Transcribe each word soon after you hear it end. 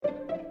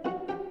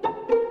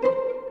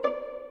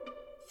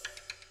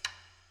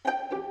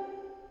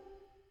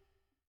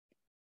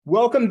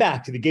Welcome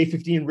back to the Gate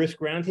 15 Risk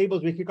Roundtable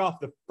as we kick off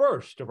the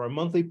first of our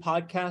monthly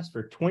podcasts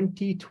for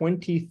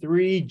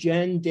 2023.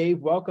 Jen, Dave,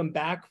 welcome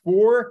back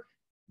for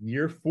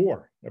year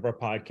 4 of our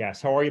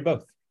podcast. How are you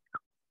both?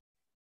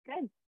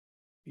 Good.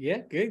 Yeah,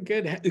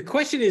 good. The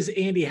question is,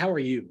 Andy, how are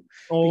you?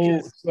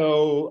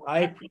 So I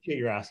appreciate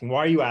your asking.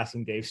 Why are you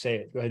asking, Dave? Say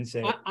it. Go ahead and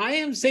say it. I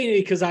am saying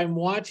it because I'm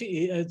watching.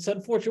 It's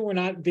unfortunate we're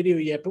not video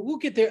yet, but we'll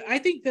get there. I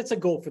think that's a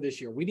goal for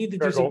this year. We need to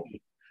do something.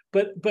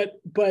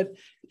 But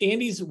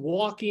Andy's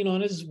walking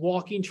on his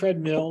walking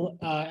treadmill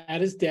at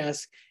his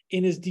desk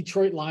in his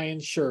Detroit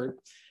Lions shirt.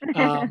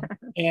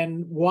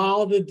 And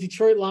while the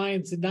Detroit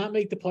Lions did not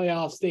make the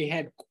playoffs, they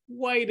had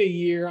quite a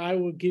year. I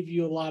will give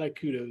you a lot of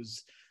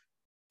kudos.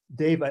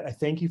 Dave, I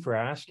thank you for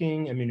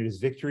asking. I mean, it is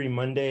Victory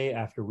Monday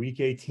after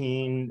Week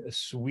 18, a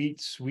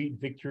sweet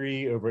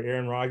victory over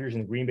Aaron Rodgers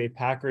and the Green Bay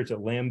Packers at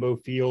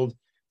Lambeau Field,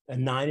 a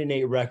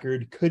 9-8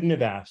 record. Couldn't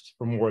have asked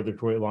for more of the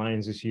Detroit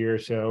Lions this year.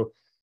 So,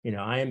 you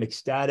know, I am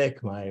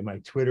ecstatic.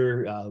 My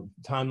Twitter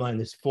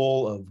timeline is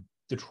full of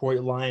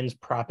Detroit Lions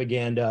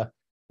propaganda.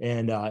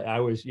 And I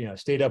was,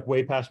 stayed up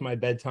way past my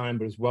bedtime,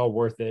 but it was well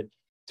worth it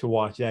to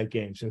watch that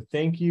game. So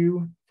thank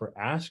you for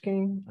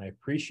asking. I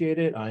appreciate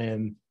it. I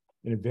am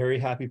in a very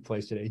happy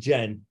place today.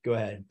 Jen, go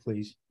ahead,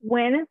 please.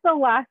 When is the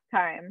last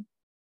time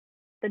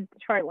the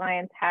Detroit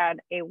Lions had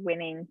a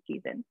winning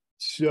season?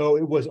 So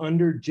it was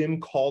under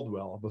Jim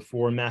Caldwell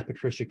before Matt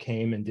Patricia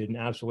came and did an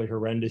absolutely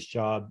horrendous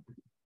job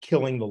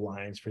killing the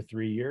Lions for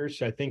 3 years.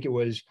 So I think it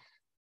was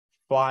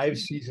 5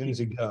 seasons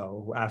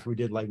ago after we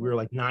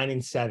were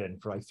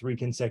 9-7 for 3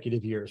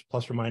 consecutive years,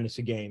 plus or minus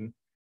a game,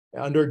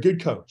 under a good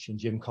coach in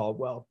Jim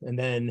Caldwell. And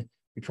then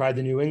we tried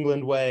the New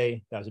England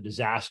way. That was a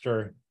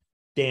disaster.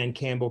 Dan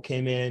Campbell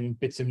came in,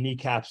 bit some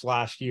kneecaps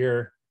last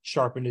year,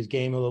 sharpened his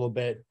game a little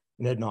bit,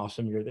 and had an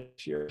awesome year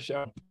this year.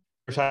 So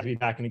we're excited to be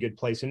back in a good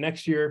place. And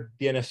next year,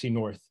 the NFC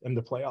North and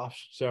the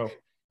playoffs. So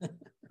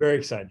very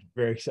excited.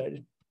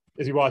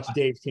 As we watch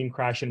Dave's team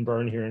crash and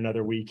burn here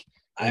another week.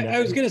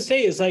 I was going to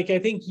say is I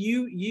think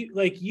you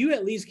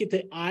at least get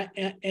to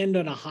end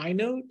on a high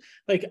note.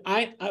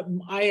 I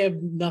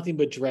have nothing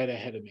but dread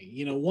ahead of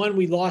me. One,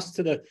 we lost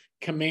to the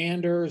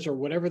Commanders or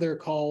whatever they're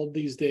called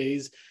these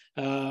days.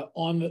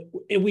 And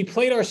we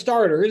played our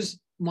starters,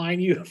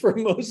 mind you, for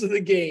most of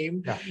the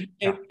game.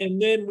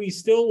 And then we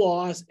still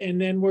lost. And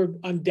then we're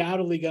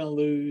undoubtedly going to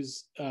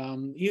lose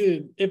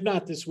either, if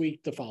not this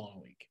week, the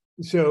following week.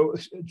 So,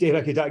 Dave,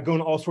 I could go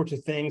into all sorts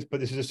of things, but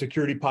this is a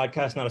security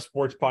podcast, not a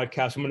sports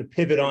podcast. I'm going to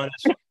pivot on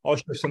this. I'll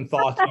share some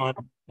thoughts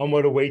on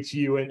what awaits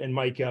you and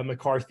Mike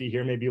McCarthy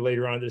here maybe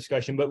later on in the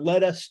discussion. But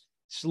let us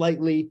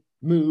slightly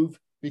move,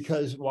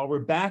 because while we're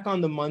back on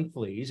the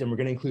monthlies, and we're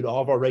going to include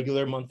all of our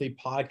regular monthly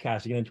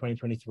podcasts again in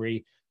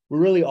 2023, we're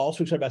really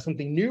also excited about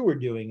something new we're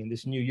doing in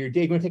this new year.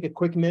 Dave, you want to take a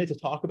quick minute to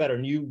talk about our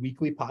new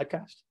weekly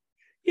podcast?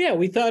 Yeah,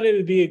 we thought it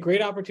would be a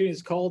great opportunity.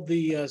 It's called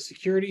the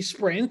Security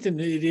Sprint, and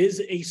it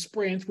is a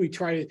sprint. We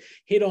try to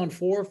hit on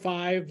 4 or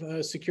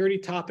 5 security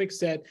topics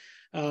that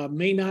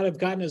may not have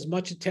gotten as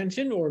much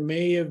attention or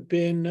may have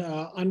been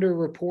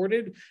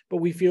underreported, but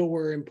we feel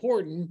were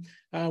important.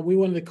 We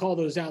wanted to call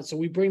those out. So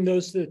we bring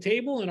those to the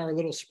table in our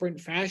little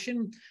sprint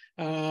fashion.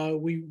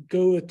 We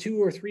go a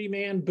 2 or 3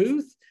 man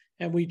booth,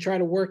 and we try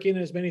to work in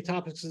as many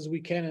topics as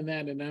we can in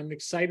that. And I'm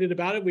excited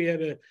about it. We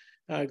had a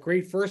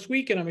great first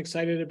week, and I'm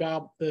excited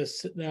about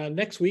this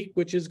next week,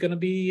 which is going to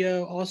be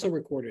also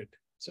recorded.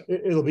 So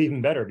it'll be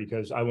even better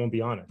because I won't be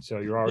on it. So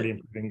you're already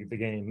improving the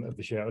game of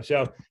the show.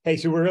 So, hey,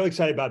 so we're really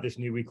excited about this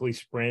new weekly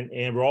sprint,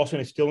 and we're also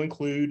going to still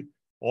include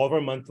all of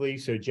our monthly.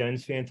 So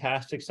Jen's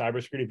fantastic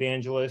cybersecurity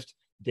evangelist,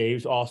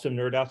 Dave's awesome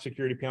nerd out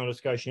security panel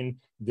discussion,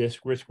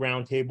 this Risk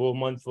Roundtable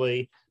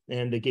monthly,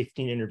 and the Gate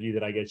 15 interview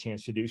that I get a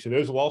chance to do. So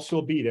those will all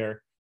still be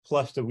there,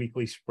 plus the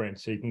weekly sprint.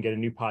 So you can get a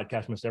new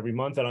podcast almost every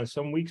month, and on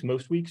some weeks,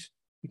 most weeks,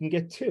 you can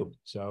get 2.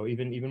 So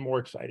even more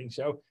exciting.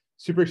 So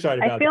super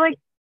excited about it.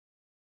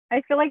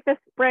 I feel like the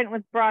sprint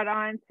was brought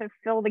on to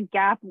fill the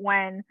gap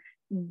when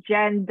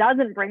Jen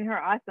doesn't bring her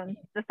awesome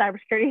the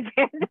cybersecurity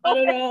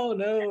panel.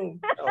 No,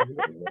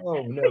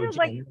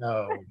 Jen,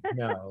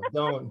 no,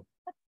 don't.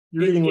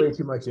 You're reading way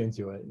too much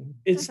into it.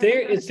 It's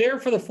there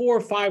for the 4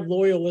 or 5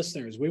 loyal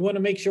listeners. We want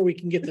to make sure we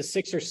can get to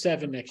 6 or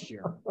 7 next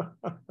year.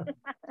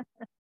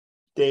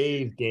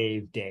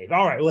 Dave.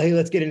 All right. Well, hey,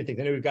 let's get into things.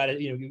 I know we've got it.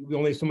 We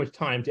only have so much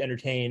time to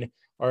entertain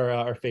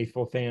our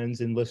faithful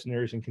fans and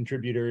listeners and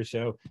contributors.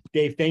 So,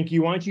 Dave, thank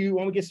you. Why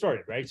don't we get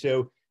started? Right.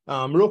 So,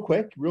 real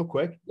quick.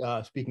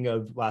 Speaking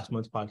of last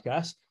month's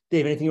podcast,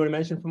 Dave, anything you want to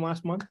mention from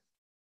last month?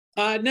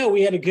 No,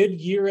 we had a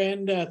good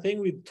year-end thing.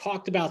 We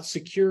talked about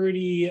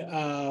security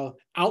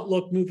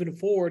outlook moving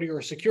forward,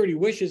 or security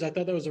wishes. I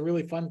thought that was a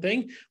really fun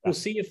thing. We'll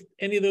see if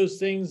any of those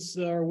things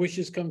or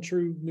wishes come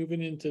true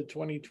moving into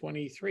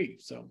 2023.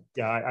 So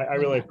yeah, I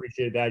really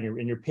appreciate that.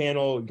 And your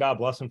panel, God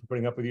bless them for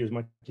putting up with you as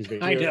much as they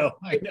do. I know.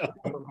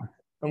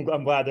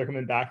 I'm glad they're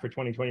coming back for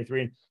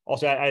 2023. And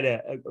also, I had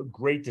a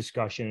great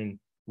discussion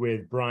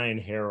with Brian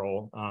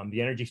Harrell.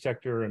 The energy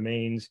sector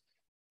remains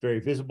very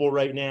visible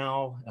right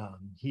now.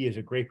 He has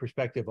a great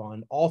perspective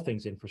on all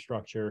things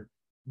infrastructure,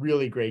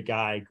 really great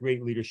guy,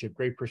 great leadership,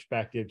 great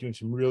perspective, doing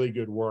some really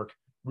good work.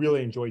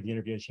 Really enjoyed the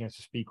interview and a chance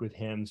to speak with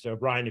him. So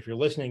Brian, if you're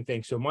listening,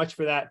 thanks so much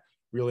for that.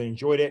 Really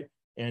enjoyed it.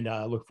 And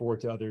look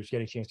forward to others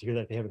getting a chance to hear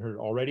that if they haven't heard it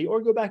already,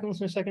 or go back and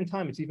listen a second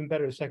time. It's even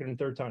better the second and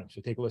third time.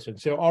 So take a listen.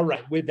 So, all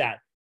right, with that,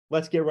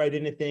 let's get right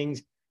into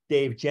things.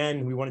 Dave,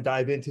 Jen, we want to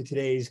dive into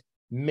today's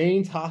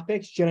main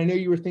topics. Jen, I know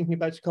you were thinking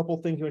about a couple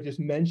of things you want to just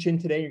mention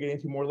today. You're getting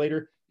into more later.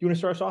 Do you want to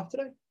start us off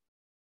today?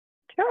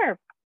 Sure.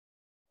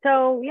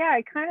 So yeah,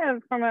 I kind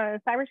of, from a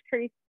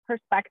cybersecurity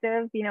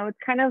perspective, it's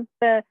kind of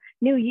the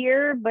new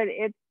year, but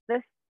it's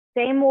the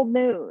same old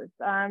news.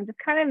 Just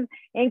kind of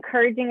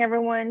encouraging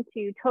everyone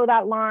to toe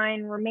that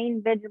line,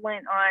 remain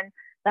vigilant on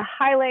the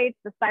highlights,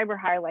 the cyber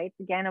highlights,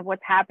 again, of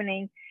what's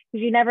happening,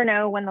 because you never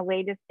know when the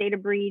latest data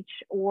breach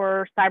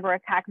or cyber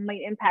attack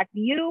might impact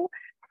you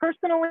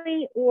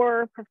personally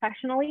or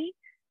professionally.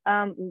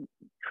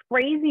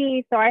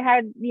 Crazy. So I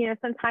had,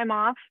 some time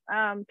off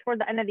toward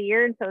the end of the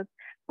year, and so it's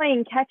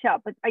playing catch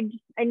up. But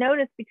I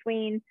noticed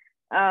between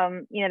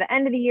the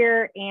end of the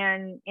year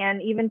and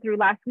even through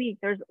last week,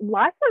 there's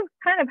lots of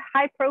kind of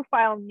high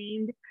profile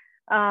named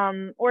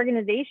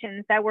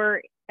organizations that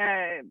were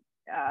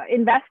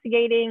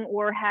investigating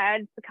or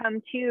had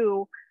succumbed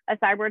to a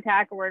cyber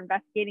attack or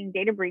investigating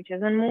data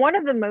breaches. And one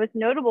of the most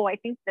notable, I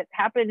think, that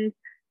happened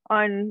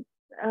on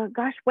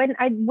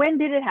when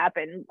did it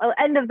happen?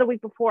 End of the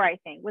week before, I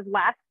think, was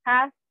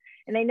LastPass.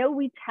 And I know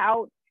we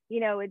tout, you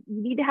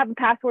need to have a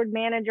password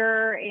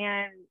manager,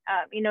 and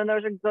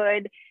those are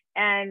good.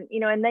 And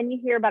and then you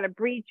hear about a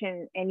breach,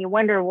 and you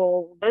wonder,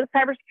 well, those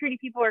cybersecurity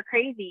people are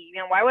crazy.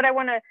 Why would I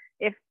want to,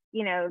 if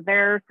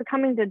they're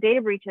succumbing to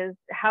data breaches,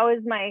 how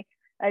is my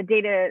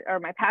data or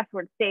my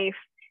password safe?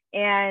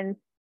 And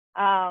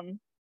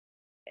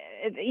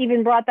it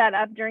even brought that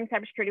up during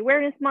Cybersecurity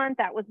Awareness Month.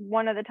 That was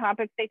one of the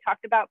topics they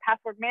talked about,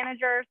 password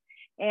managers.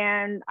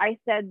 And I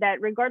said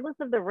that regardless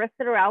of the risks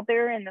that are out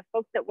there and the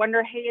folks that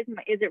wonder, hey, is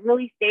it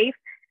really safe?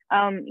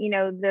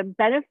 The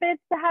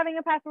benefits to having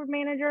a password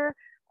manager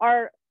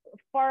are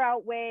far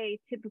outweigh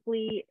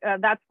typically,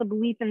 that's the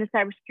belief in the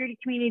cybersecurity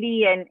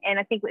community. And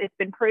I think it's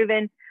been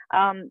proven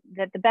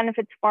that the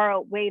benefits far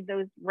outweigh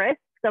those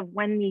risks of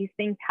when these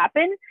things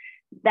happen.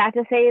 That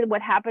to say,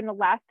 what happened to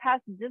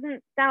LastPass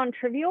doesn't sound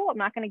trivial. I'm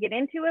not going to get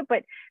into it,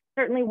 but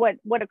certainly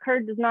what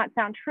occurred does not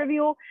sound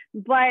trivial.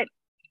 But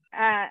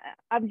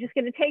I'm just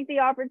going to take the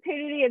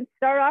opportunity and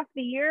start off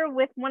the year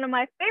with one of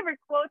my favorite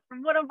quotes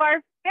from one of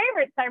our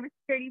favorite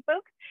cybersecurity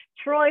folks,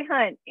 Troy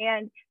Hunt.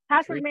 And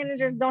password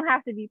managers don't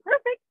have to be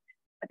perfect,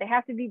 but they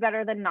have to be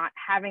better than not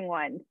having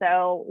one.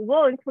 So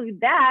we'll include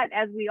that,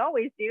 as we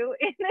always do,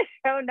 in the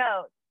show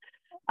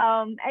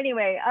notes.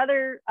 Anyway,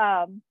 other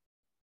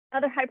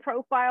high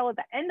profile at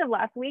the end of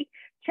last week,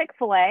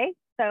 Chick-fil-A.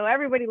 So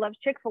everybody loves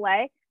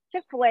Chick-fil-A.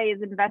 Chick-fil-A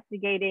is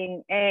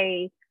investigating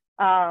a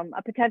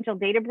potential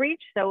data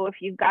breach. So if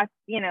you've got,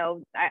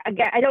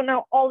 I don't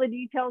know all the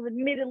details.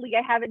 Admittedly,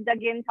 I haven't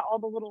dug into all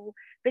the little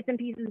bits and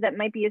pieces that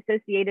might be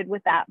associated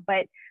with that.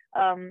 But,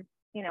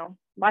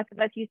 lots of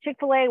us use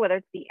Chick-fil-A, whether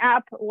it's the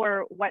app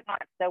or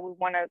whatnot. So we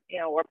want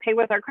to, or pay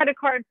with our credit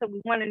card. So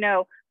we want to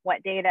know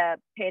what data,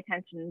 pay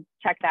attention,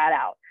 check that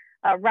out.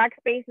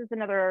 Rackspace is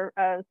another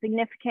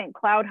significant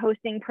cloud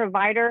hosting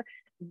provider.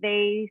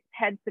 They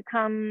had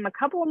succumbed a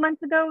couple of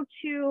months ago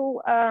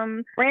to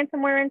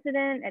ransomware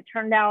incident. It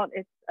turned out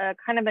it's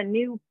kind of a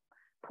new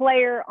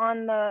player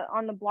on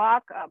the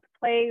block,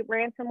 Play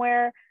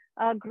ransomware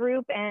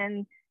group,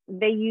 and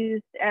they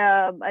used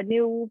a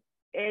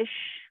new-ish,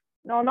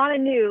 no, not a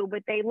new,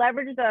 but they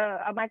leveraged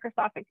a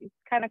Microsoft. It's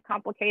kind of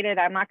complicated.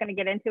 I'm not going to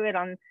get into it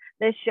on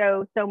this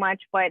show so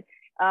much, but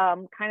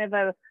kind of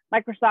a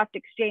Microsoft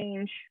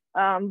Exchange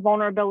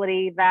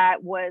vulnerability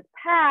that was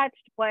patched,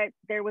 but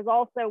there was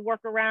also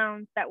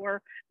workarounds that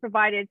were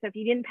provided. So if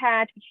you didn't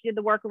patch, but you did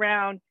the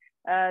workaround,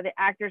 the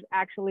actors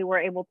actually were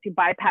able to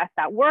bypass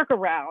that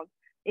workaround.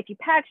 If you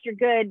patched, you're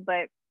good,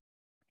 but if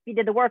you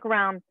did the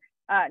workaround,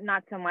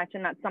 not so much,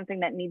 and that's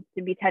something that needs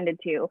to be tended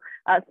to.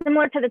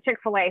 Similar to the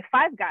Chick-fil-A,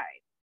 Five Guys.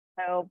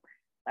 So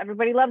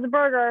everybody loves a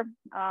burger.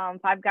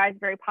 Five Guys,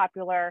 very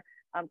popular.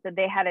 So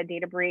they had a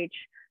data breach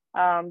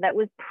that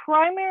was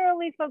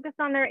primarily focused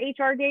on their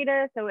HR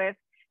data. So if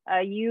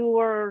you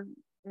were,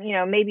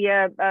 maybe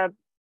a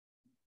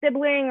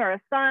sibling or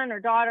a son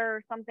or daughter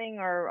or something,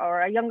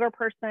 or a younger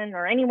person,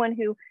 or anyone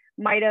who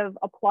might have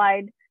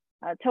applied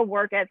to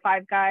work at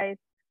Five Guys,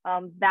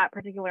 that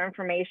particular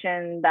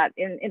information, that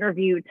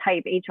interview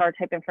type, HR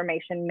type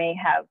information may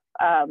have,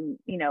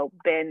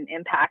 been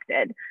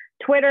impacted.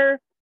 Twitter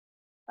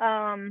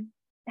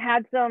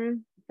had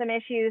some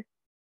issues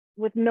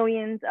with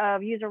millions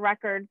of user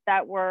records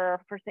that were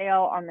for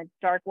sale on the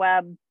dark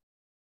web.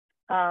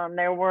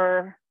 There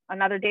were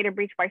another data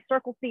breach by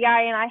Circle CI,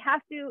 and I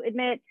have to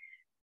admit,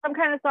 some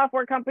kind of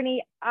software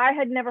company, I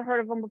had never heard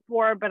of them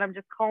before, but I'm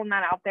just calling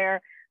that out there.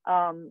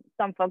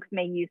 Some folks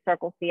may use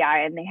Circle CI,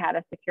 and they had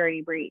a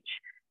security breach.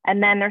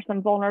 And then there's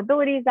some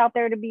vulnerabilities out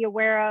there to be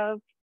aware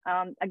of.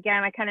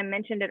 Again, I kind of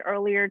mentioned it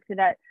earlier to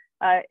that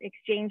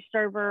Exchange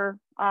server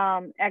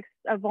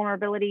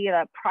vulnerability,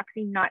 the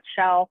proxy not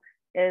shell.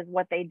 is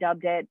what they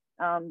dubbed it.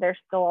 There's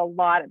still a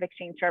lot of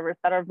Exchange servers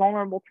that are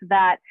vulnerable to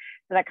that.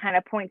 So that kind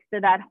of points to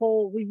that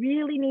whole, we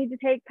really need to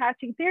take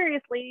patching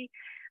seriously.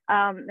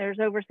 There's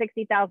over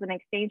 60,000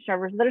 Exchange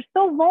servers that are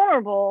still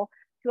vulnerable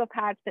to a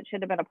patch that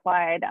should have been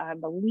applied, I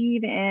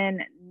believe, in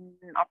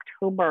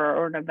October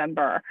or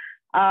November.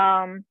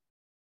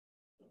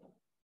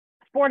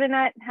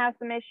 Fortinet has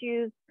some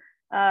issues.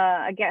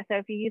 Again, so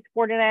if you use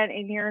Fortinet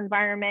in your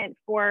environment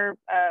for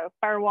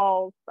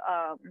firewalls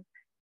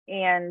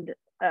and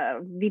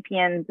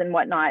VPNs and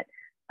whatnot,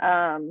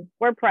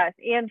 WordPress,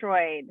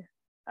 Android,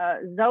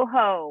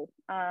 Zoho,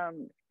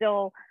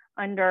 still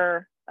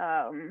under,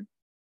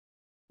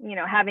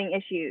 having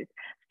issues.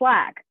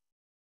 Slack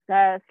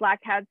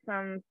had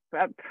some,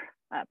 said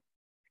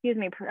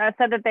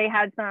that they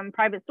had some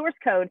private source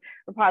code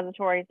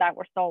repositories that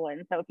were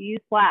stolen. So if you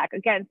use Slack,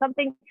 again,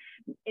 something,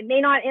 it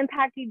may not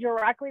impact you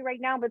directly right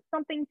now, but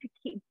something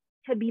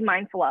to be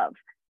mindful of.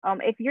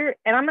 And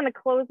I'm going to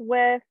close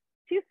with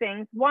two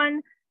things.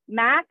 One,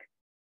 Mac,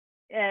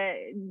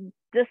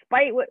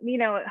 despite what,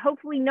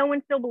 hopefully no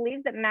one still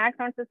believes that Macs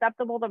aren't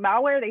susceptible to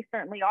malware. They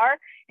certainly are.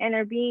 And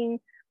they're being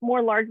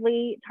more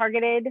largely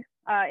targeted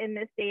in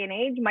this day and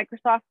age.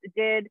 Microsoft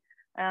did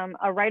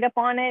a write-up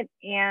on it.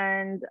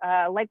 And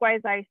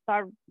likewise, I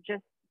saw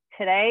just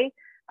today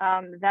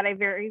that a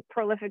very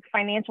prolific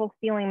financial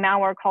stealing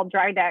malware called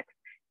Drydex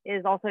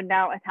is also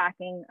now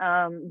attacking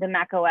the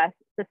Mac OS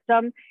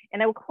system.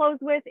 And I will close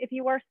with, if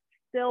you are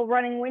still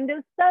running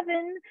Windows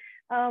 7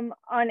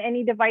 on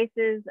any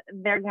devices,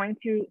 they're going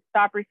to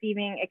stop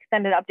receiving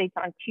extended updates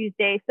on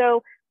Tuesday.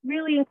 So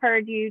really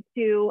encourage you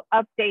to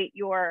update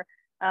your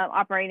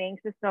operating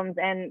systems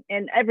and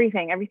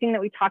everything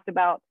that we talked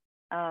about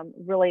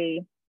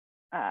really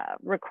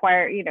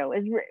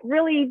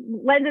really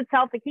lends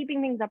itself to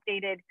keeping things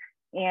updated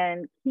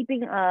and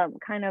keeping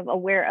kind of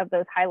aware of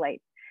those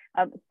highlights.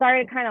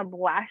 Sorry to kind of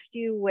blast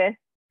you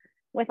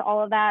with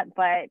all of that,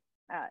 but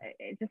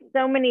just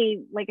so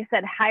many, like I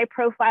said, high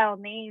profile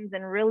names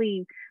and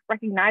really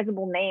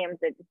recognizable names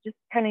that just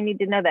kind of need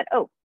to know that,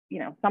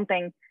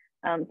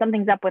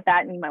 something's up with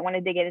that, and you might want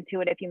to dig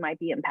into it if you might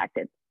be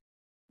impacted.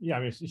 Yeah, I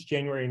mean, it's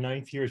January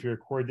 9th here as we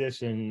record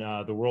this, and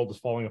the world is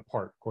falling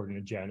apart, according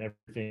to Jen.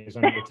 Everything is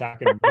under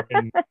attack.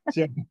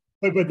 So,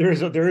 but there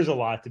is a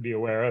lot to be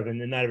aware of, and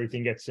not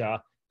everything gets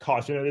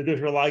caught. So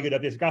there's a lot of good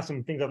updates. Got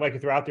some things I'd like to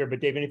throw out there, but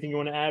Dave, anything you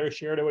want to add or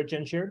share to what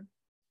Jen shared?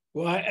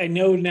 Well, I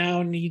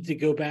now need to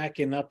go back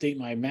and update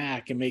my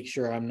Mac and make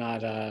sure I'm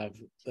not,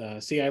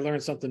 see, I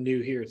learned something new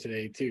here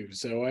today too.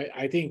 So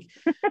I think,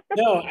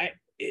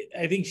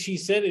 I think she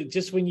said it,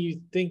 just when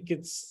you think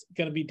it's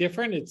going to be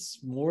different,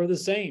 it's more of the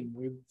same.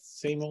 With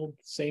same old.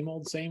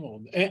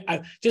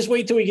 Just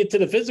wait till we get to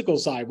the physical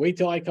side. Wait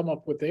till I come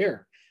up with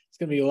there. It's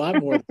going to be a lot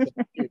more,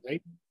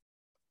 right?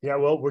 Yeah,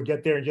 well, we'll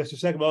get there in just a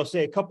second. But I'll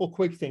say a couple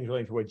quick things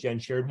related to what Jen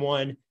shared.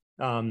 One,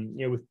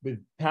 with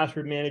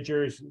password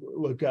managers,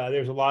 look,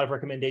 there's a lot of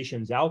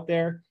recommendations out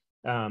there.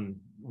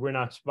 We're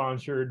not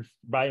sponsored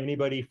by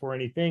anybody for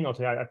anything. I'll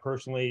tell you, I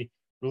personally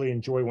really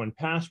enjoy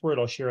 1Password.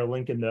 I'll share a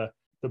link in the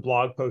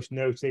blog post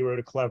notes. They wrote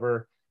a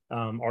clever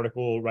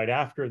article right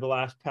after the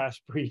last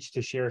past breach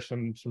to share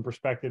some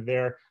perspective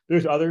there.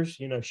 There's others,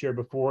 shared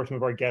before. Some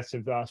of our guests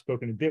have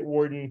spoken to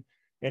Bitwarden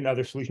and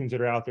other solutions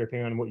that are out there,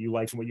 depending on what you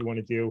like and what you want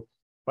to do.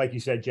 Like you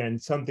said, Jen,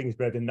 something's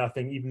better than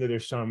nothing, even though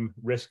there's some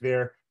risk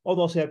there.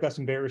 Although I'll say I've got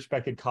some very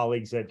respected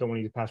colleagues that don't want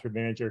to use a password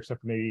manager,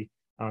 except for maybe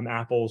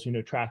Apple's,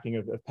 tracking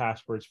of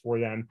passwords for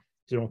them,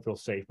 so they don't feel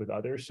safe with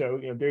others. So,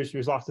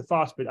 there's lots of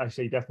thoughts, but I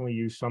say definitely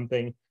use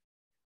something.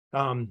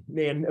 And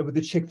with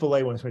the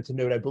Chick-fil-A one, I just wanted to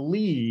note, I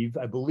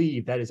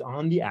believe that is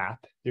on the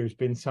app. There's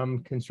been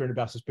some concern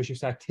about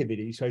suspicious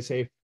activity. So I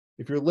say,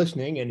 if you're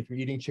listening and if you're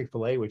eating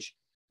Chick-fil-A, which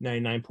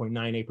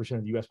 99.98%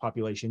 of the US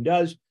population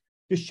does,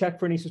 just check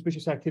for any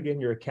suspicious activity on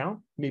your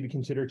account. Maybe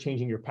consider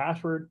changing your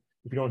password.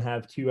 If you don't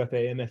have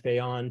 2FA,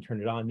 MFA on,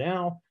 turn it on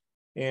now,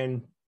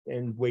 and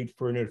wait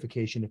for a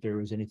notification if there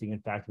was anything,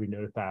 in fact, to be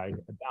notified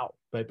about.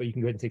 But you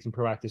can go ahead and take some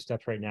proactive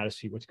steps right now to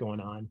see what's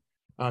going on.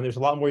 There's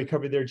a lot more you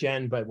covered there,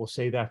 Jen, but we'll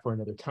save that for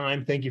another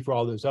time. Thank you for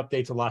all those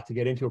updates. A lot to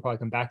get into. We'll probably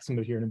come back to some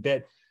of it here in a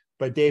bit.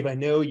 But Dave, I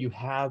know you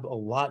have a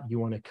lot you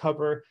want to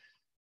cover.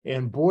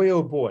 And boy,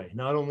 oh boy,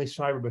 not only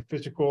cyber, but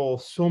physical,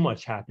 so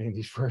much happening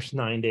these first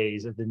 9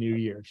 days of the new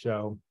year.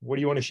 So what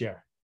do you want to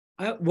share?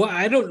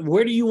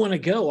 Where do you want to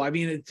go? I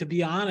mean, to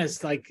be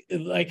honest, like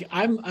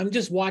I'm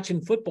just watching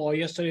football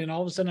yesterday, and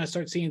all of a sudden I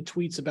start seeing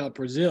tweets about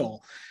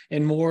Brazil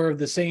and more of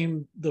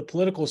the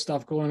political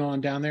stuff going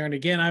on down there. And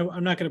again,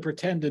 I'm not going to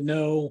pretend to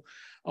know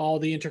all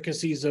the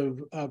intricacies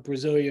of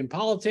Brazilian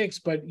politics,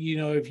 but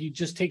if you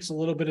just takes a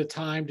little bit of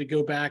time to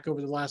go back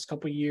over the last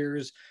couple of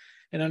years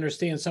and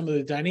understand some of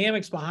the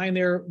dynamics behind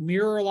there,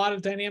 mirror a lot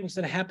of dynamics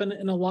that happen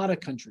in a lot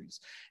of countries.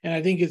 And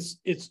I think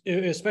it's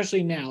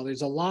especially now,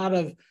 there's a lot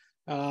of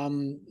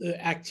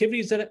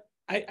activities that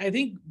I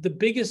think the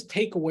biggest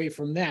takeaway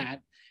from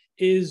that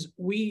is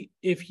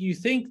if you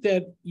think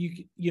that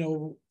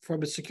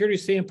from a security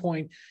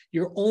standpoint,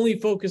 you're only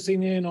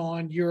focusing in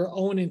on your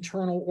own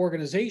internal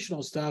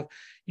organizational stuff,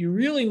 you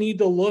really need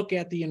to look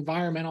at the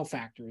environmental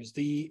factors,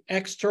 the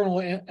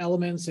external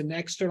elements and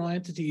external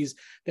entities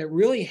that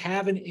really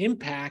have an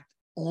impact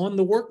on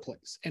the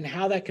workplace and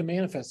how that can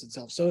manifest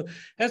itself. So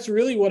that's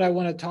really what I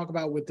want to talk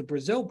about with the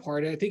Brazil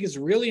part. I think is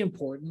really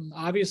important.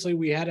 Obviously,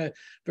 we had a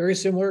very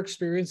similar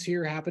experience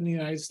here happen in the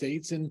United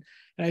States. And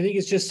I think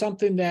it's just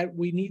something that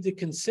we need to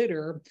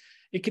consider.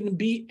 It can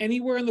be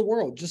anywhere in the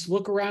world. Just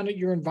look around at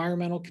your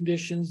environmental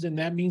conditions, and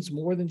that means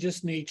more than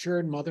just nature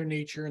and Mother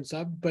Nature and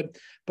stuff,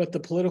 but the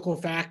political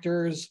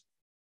factors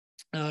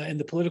and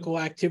the political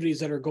activities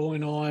that are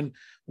going on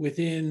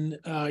within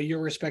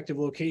your respective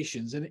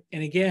locations. And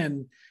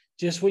again,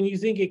 just when you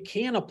think it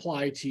can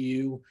apply to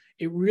you,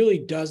 it really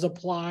does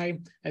apply.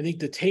 I think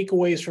the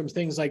takeaways from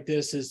things like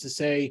this is to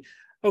say,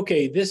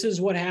 okay, this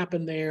is what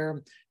happened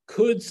there.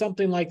 Could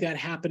something like that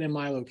happen in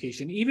my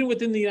location? Even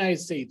within the United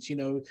States,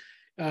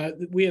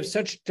 we have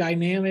such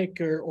dynamic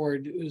or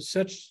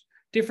such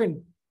different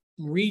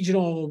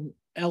regional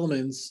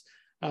elements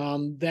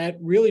that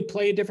really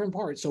play a different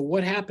part. So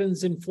what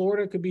happens in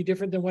Florida could be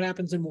different than what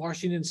happens in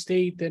Washington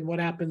State, than what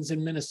happens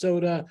in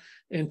Minnesota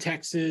and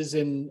Texas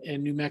and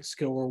New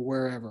Mexico or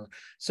wherever.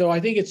 So I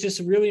think it's just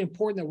really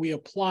important that we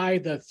apply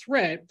the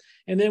threat,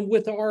 and then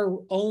with our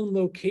own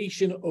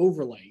location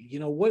overlay,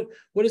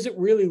 what does it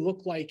really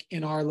look like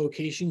in our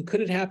location?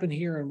 Could it happen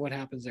here, and what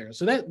happens there?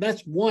 So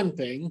that's one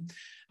thing.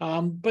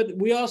 But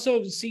we also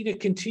have seen a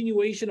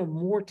continuation of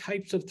more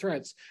types of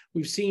threats.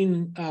 We've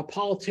seen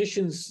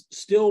politicians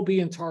still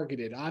being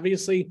targeted.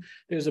 Obviously,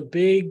 there's a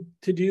big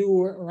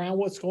to-do around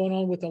what's going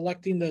on with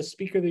electing the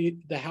Speaker of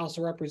the House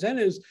of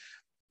Representatives,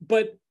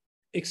 but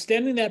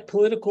extending that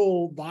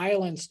political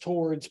violence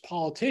towards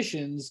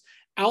politicians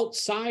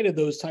outside of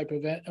those type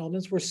of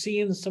elements, we're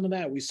seeing some of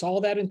that. We saw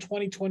that in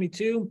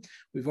 2022.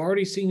 We've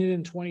already seen it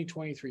in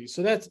 2023.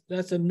 So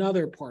that's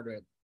another part of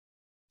it.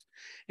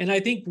 And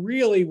I think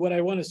really what I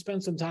want to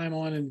spend some time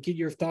on and get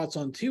your thoughts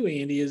on too,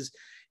 Andy, is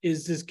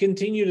this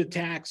continued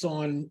attacks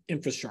on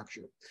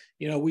infrastructure.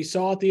 We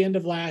saw at the end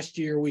of last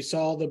year, we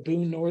saw the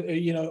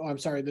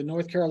the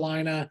North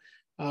Carolina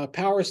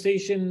power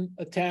station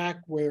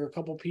attack, where a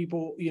couple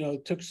people,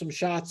 took some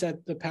shots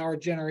at the power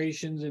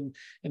generations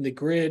and the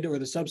grid or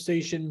the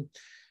substation,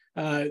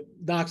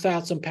 knocks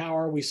out some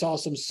power. We saw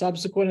some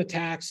subsequent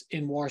attacks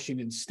in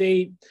Washington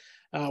State.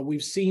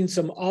 We've seen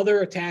some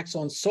other attacks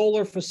on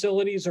solar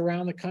facilities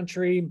around the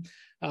country.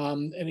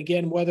 And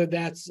again, whether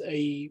that's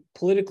a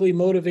politically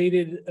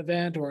motivated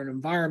event or an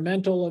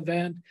environmental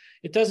event,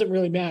 it doesn't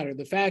really matter.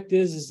 The fact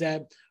is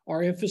that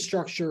our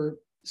infrastructure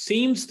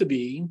seems to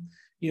be,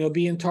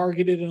 being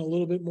targeted in a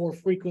little bit more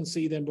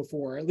frequency than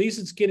before. At least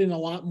it's getting a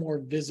lot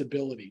more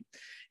visibility.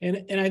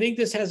 And I think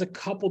this has a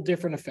couple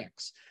different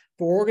effects.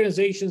 For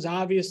organizations,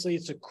 obviously,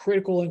 it's a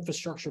critical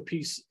infrastructure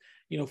piece,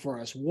 for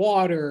us.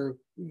 Water,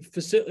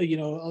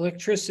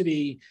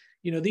 electricity,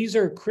 these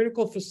are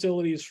critical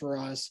facilities for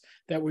us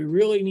that we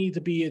really need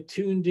to be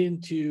attuned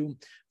into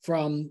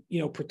from,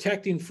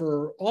 protecting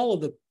for all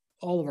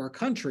of our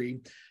country,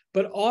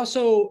 but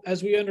also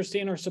as we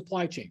understand our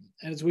supply chain,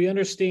 as we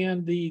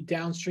understand the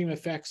downstream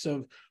effects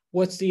of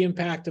what's the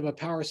impact of a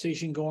power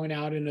station going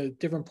out in a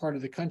different part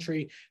of the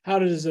country, how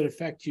does it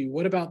affect you?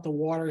 What about the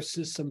water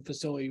system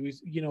facility?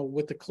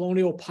 With the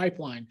Colonial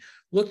Pipeline,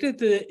 looked at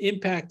the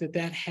impact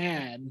that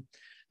had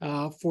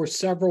for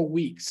several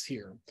weeks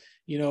here,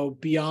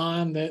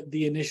 beyond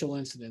the initial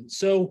incident.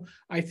 So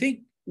I think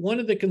one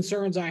of the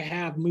concerns I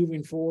have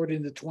moving forward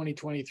into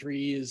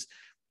 2023 is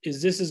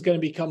this is going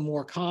to become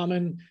more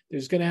common.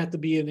 There's going to have to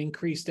be an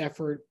increased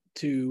effort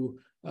to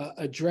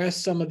address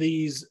some of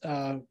these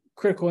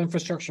critical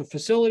infrastructure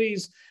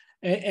facilities.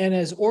 And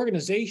as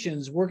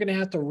organizations, we're going to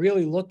have to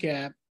really look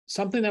at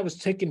something that was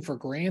taken for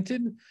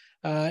granted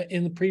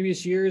in the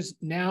previous years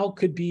now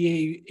could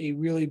be a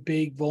really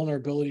big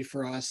vulnerability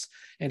for us.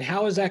 And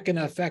how is that going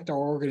to affect our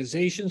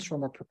organizations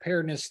from a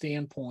preparedness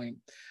standpoint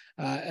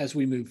as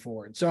we move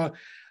forward? So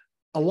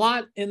a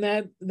lot in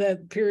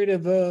that period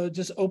of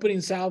just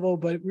opening salvo,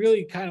 but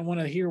really kind of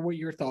want to hear what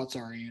your thoughts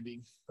are,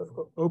 Andy.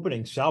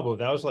 Opening salvo,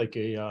 that was like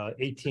a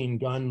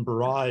 18-gun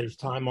barrage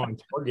time on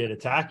target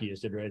attack you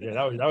just did right there.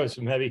 That was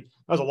some heavy.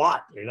 That was a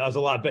lot. That was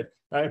a lot. But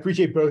I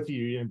appreciate both of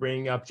you,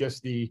 bringing up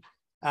just the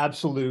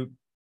absolute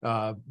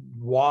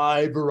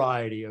wide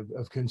variety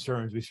of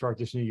concerns we start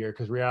this new year.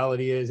 Because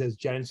reality is, as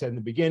Jen said in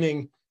the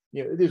beginning,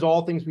 there's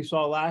all things we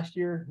saw last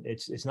year.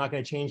 It's not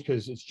going to change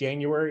because it's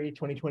January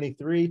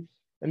 2023.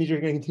 And these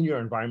are going to continue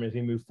our environment as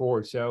we move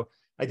forward. So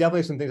I definitely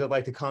have some things I'd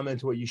like to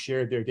comment to what you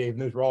shared there, Dave.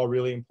 And those were all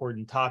really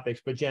important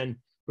topics. But Jen,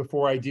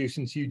 before I do,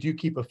 since you do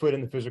keep a foot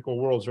in the physical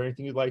world, is there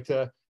anything you'd like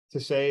to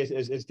say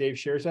as Dave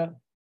shares that?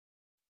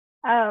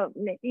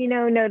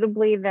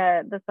 Notably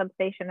the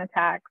substation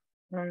attacks.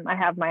 I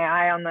have my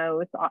eye on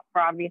those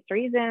for obvious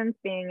reasons,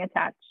 being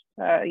attached,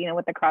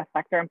 with the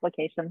cross-sector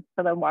implications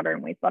for the water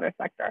and wastewater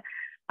sector,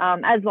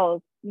 as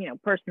well as,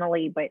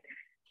 personally. But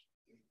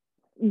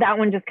that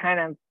one just kind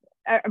of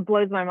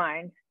blows my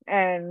mind.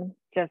 and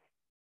just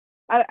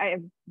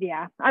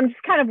yeah, I'm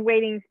just kind of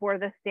waiting for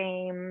the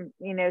same,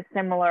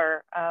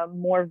 similar,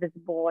 more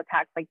visible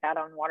attacks like that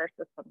on water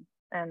systems.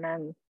 And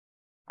then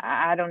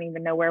I don't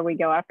even know where we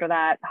go after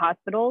that.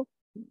 Hospitals.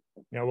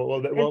 Yeah,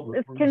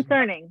 it's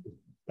concerning.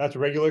 That's a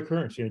regular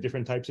occurrence.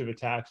 Different types of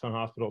attacks on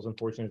hospitals,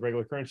 unfortunately, is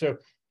regular occurrence. So,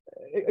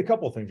 a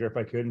couple of things there, if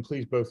I could, and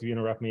please both of you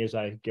interrupt me as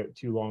I get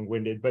too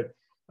long-winded. But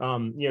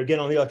again,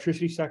 on the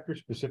electricity sector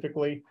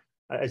specifically,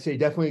 I'd say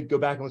definitely go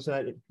back and listen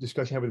to that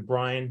discussion I had with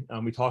Brian.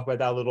 We talked about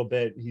that a little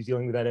bit. He's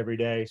dealing with that every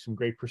day. Some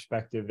great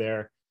perspective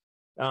there.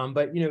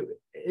 But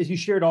as you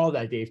shared all of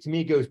that, Dave, to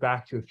me, it goes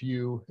back to a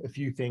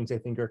few things I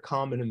think are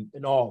common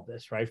in all of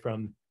this, right?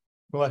 From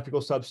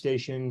electrical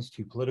substations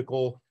to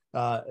political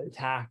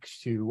attacks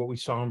to what we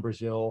saw in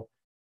Brazil.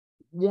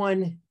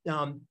 One,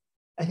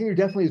 I think there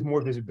definitely is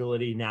more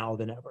visibility now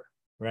than ever,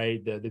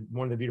 right?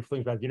 One of the beautiful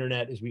things about the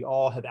internet is we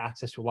all have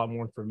access to a lot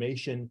more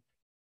information.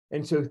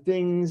 And so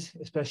things,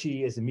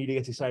 especially as the media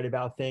gets excited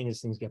about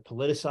things get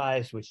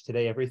politicized, which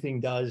today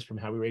everything does, from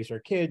how we raise our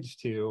kids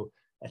to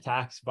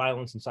attacks,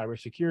 violence, and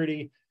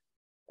cybersecurity.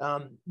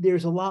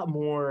 There's a lot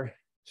more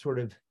sort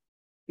of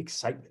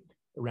excitement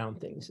around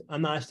things.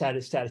 I'm not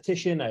a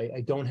statistician.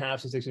 I don't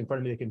have statistics in front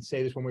of me that can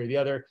say this one way or the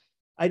other.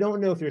 I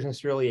don't know if there's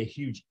necessarily a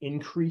huge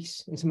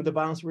increase in some of the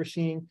violence we're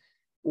seeing,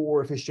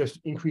 or if it's just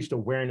increased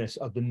awareness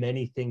of the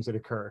many things that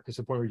occur. Because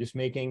the point we're just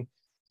making,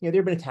 there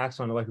have been attacks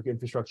on electric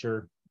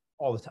infrastructure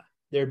all the time.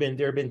 There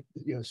have been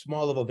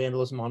small level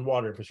vandalism on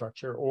water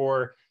infrastructure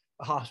or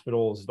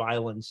hospitals,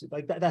 violence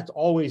like that. That's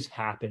always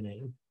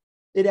happening.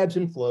 It ebbs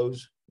and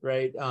flows,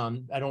 right?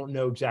 I don't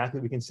know exactly.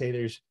 We can say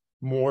there's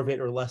more of it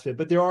or less of it,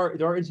 but there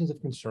are instances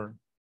of concern.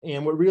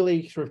 And what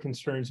really sort of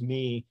concerns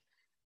me,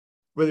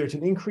 whether it's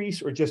an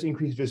increase or just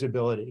increased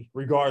visibility,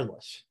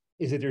 regardless,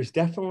 is that there's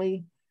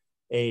definitely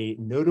a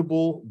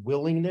notable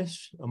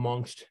willingness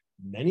amongst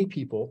many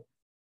people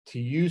to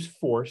use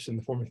force in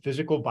the form of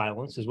physical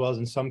violence, as well as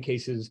in some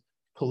cases,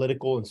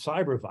 political and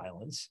cyber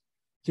violence,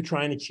 to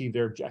try and achieve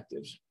their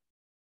objectives.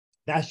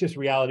 That's just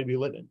reality we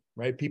live in,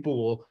 right? People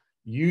will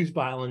use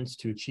violence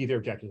to achieve their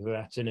objectives, whether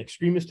that's an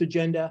extremist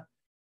agenda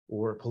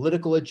or a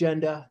political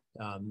agenda.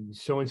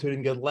 So-and-so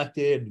didn't get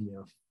elected,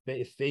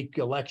 fake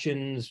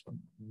elections,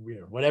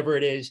 whatever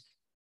it is.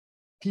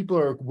 People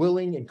are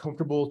willing and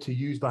comfortable to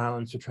use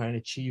violence to try and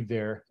achieve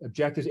their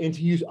objectives, and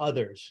to use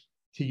others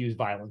to use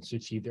violence to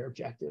achieve their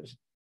objectives.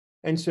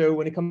 And so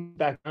when it comes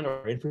back down to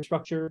our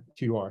infrastructure,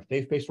 to our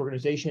faith-based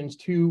organizations,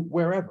 to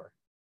wherever,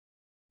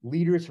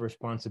 leaders have a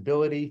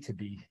responsibility to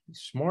be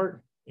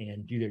smart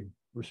and do their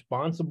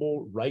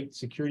responsible, right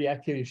security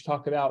activities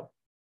talk about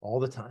all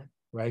the time,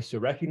 right? So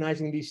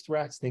recognizing these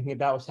threats, thinking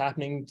about what's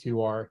happening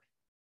to our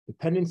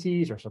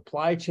dependencies, our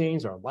supply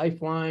chains, our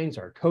lifelines,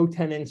 our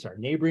co-tenants, our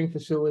neighboring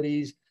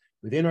facilities,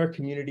 within our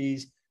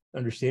communities,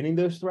 understanding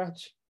those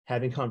threats,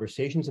 having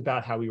conversations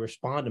about how we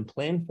respond and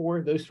plan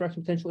for those threats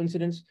and potential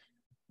incidents,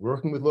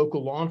 working with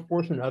local law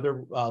enforcement and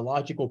other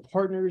logical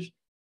partners,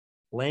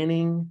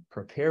 planning,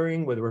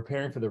 preparing, whether we're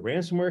preparing for the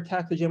ransomware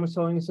attack that Jen was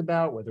telling us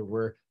about, whether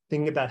we're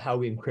thinking about how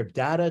we encrypt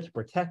data to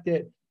protect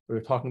it, we're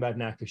talking about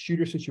an active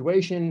shooter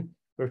situation,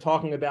 we're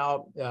talking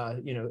about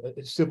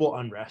civil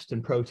unrest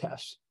and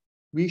protests.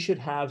 We should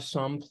have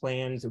some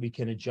plans that we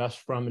can adjust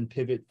from and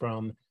pivot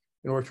from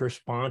in order to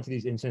respond to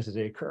these incidents as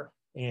they occur.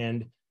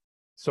 And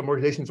some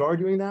organizations are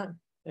doing that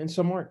and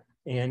some aren't.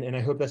 And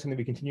I hope that's something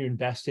we continue to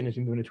invest in as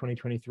we move into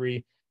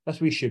 2023. That's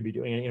what we should be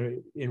doing.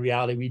 And in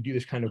reality, we do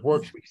this kind of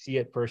work, so we see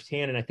it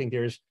firsthand. And I think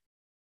there's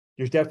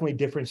definitely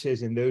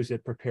differences in those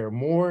that prepare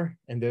more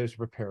and those that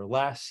prepare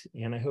less.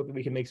 And I hope that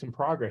we can make some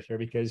progress there,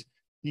 because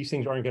these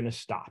things aren't going to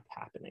stop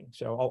happening.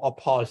 So I'll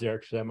pause there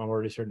because I'm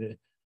already starting to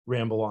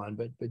ramble on.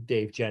 But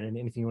Dave, Jen,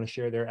 anything you want to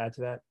share there, add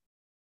to that?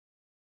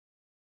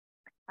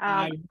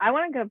 I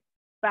want to go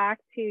back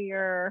to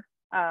your,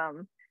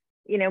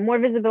 more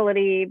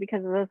visibility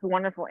because of this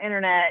wonderful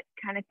internet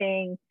kind of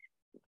thing.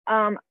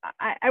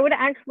 I would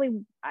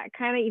actually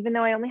kind of, even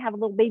though I only have a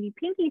little baby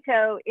pinky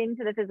toe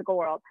into the physical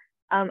world,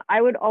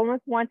 I would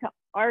almost want to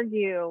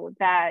argue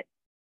that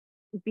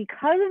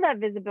because of that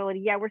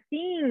visibility, yeah, we're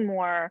seeing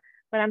more,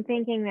 but I'm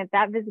thinking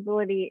that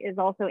visibility is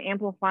also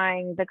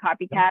amplifying the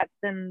copycats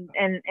and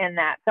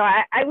that. So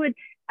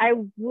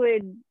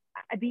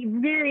I'd be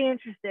very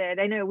interested.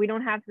 I know we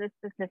don't have the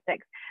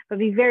statistics, but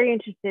be very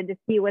interested to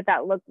see what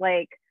that looked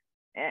like.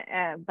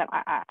 But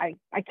I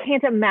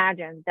can't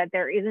imagine that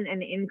there isn't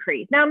an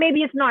increase. Now,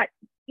 maybe it's not,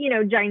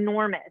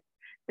 ginormous.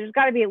 There's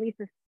got to be at least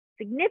a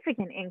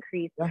significant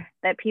increase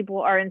that people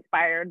are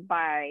inspired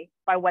by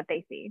what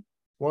they see.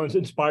 Well, it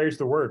inspires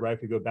the word, right?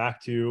 If we go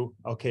back to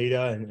Al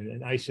Qaeda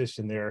and ISIS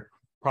and their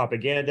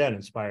propaganda and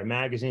Inspire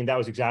magazine, that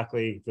was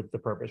exactly the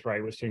purpose, right?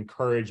 It was to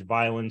encourage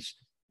violence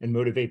and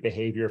motivate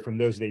behavior from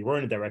those they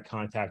weren't in direct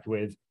contact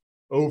with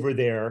over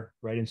there,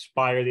 right?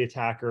 Inspire the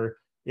attacker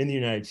in the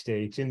United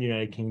States, in the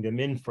United Kingdom,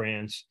 in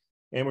France.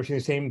 And we're seeing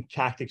the same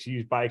tactics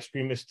used by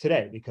extremists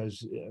today,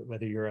 because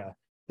whether you're a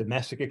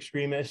domestic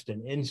extremist,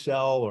 an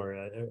incel, or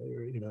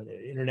an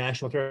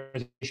international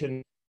terrorist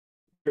organization,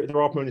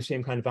 they're all promoting the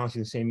same kind of violence,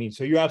 the same means.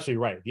 So you're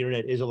absolutely right. The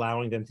internet is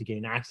allowing them to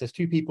gain access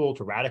to people,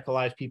 to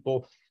radicalize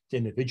people, to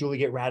individually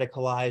get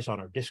radicalized on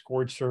our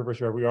Discord servers,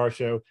 wherever we are.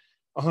 So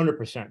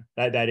 100%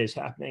 that is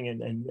happening.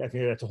 And I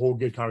think that's a whole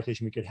good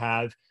conversation we could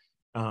have.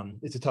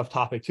 It's a tough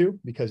topic too,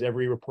 because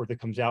every report that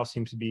comes out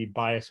seems to be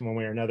biased in one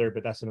way or another,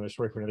 but that's another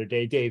story for another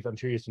day. Dave, I'm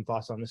sure you have some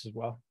thoughts on this as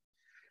well.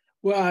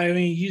 Well, I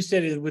mean, you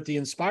said it with the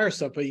Inspire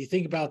stuff, but you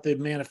think about the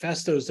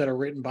manifestos that are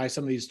written by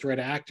some of these threat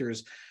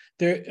actors.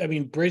 There, I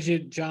mean,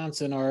 Bridget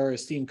Johnson, our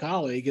esteemed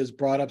colleague, has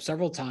brought up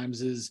several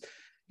times is,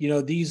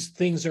 these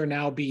things are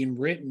now being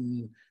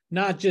written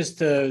not just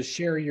to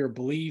share your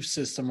belief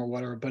system or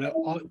whatever, but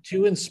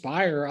to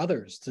inspire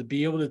others, to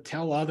be able to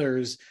tell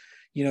others,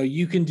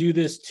 you can do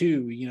this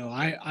too.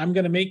 I'm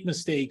going to make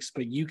mistakes,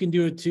 but you can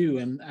do it too.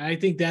 And I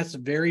think that's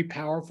very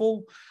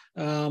powerful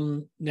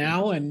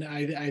now. And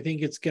I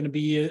think it's going to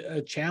be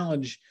a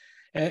challenge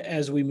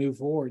as we move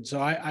forward.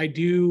 So I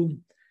do,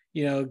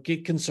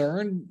 get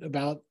concerned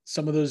about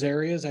some of those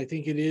areas. I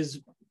think it is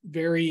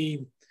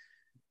very,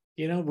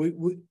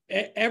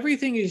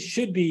 everything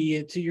should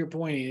be, to your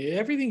point,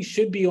 everything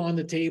should be on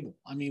the table.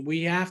 I mean,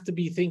 we have to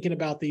be thinking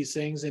about these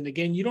things. And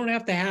again, you don't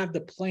have to have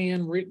the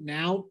plan written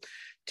out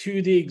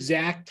to the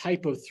exact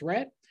type of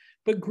threat,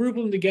 but group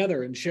them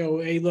together and show,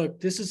 hey, look,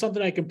 this is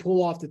something I can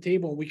pull off the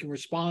table and we can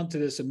respond to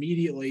this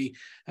immediately.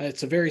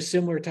 It's a very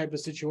similar type of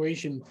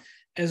situation.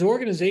 As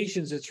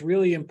organizations, it's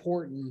really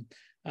important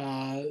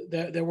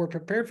that we're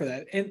prepared for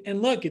that.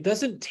 And look, it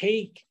doesn't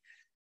take,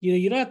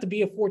 you don't have to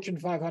be a Fortune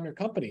 500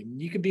 company.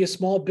 You could be a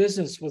small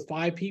business with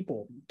 5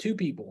 people, 2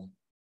 people.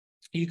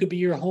 You could be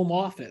your home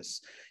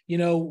office.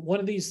 One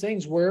of these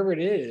things, wherever it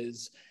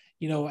is,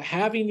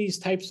 having these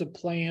types of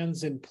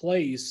plans in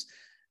place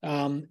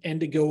and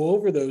to go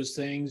over those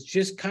things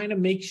just kind of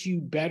makes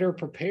you better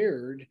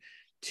prepared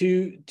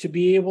to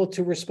be able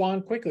to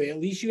respond quickly. At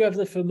least you have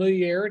the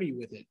familiarity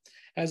with it,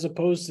 as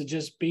opposed to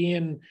just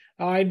being,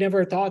 oh, I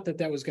never thought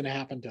that was going to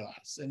happen to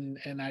us.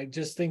 And I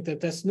just think that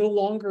that's no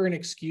longer an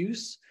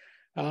excuse.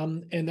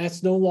 And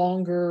that's no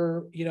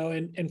longer,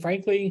 and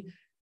frankly,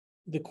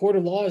 the court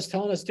of law is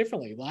telling us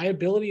differently.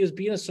 Liability is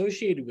being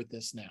associated with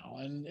this now.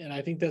 And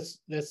I think that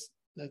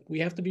we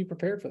have to be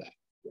prepared for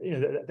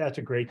that. That's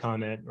a great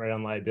comment, right,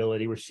 on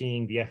liability. We're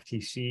seeing the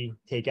FTC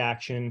take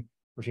action.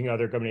 We're seeing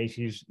other government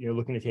agencies,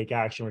 looking to take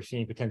action. We're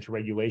seeing potential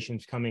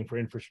regulations coming for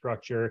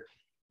infrastructure.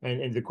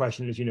 And the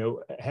question is,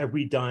 have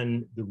we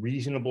done the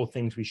reasonable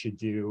things we should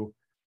do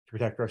to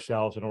protect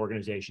ourselves and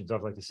organizations? I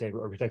would like to say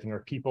we're protecting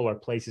our people, our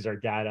places, our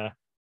data,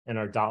 and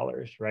our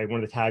dollars, right?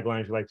 One of the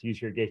taglines we like to use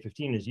here at Gate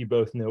 15 is, you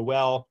both know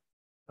well,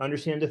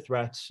 understand the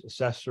threats,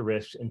 assess the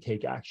risks, and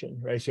take action,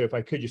 right? So if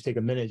I could just take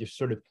a minute, just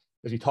sort of,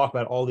 as we talk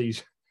about all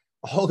these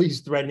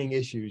threatening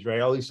issues,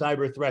 right? All these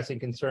cyber threats and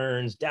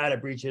concerns, data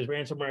breaches,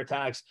 ransomware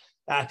attacks,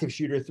 active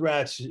shooter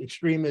threats,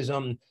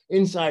 extremism,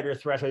 insider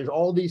threats, right? There's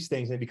all these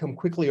things that become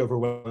quickly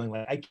overwhelming.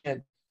 Like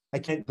I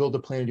can't build a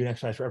plan and do an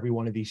exercise for every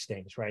one of these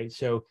things, right?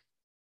 So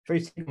if I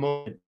take a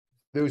moment,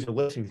 those who are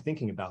listening,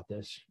 thinking about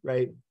this,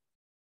 right?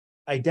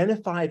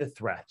 Identify the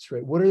threats,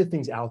 right? What are the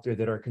things out there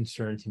that are a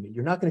concern to me?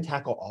 You're not going to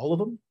tackle all of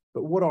them,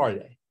 but what are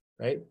they,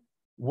 right?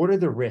 What are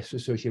the risks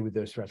associated with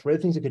those threats? What are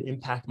the things that could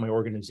impact my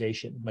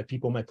organization, my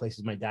people, my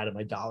places, my data,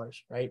 my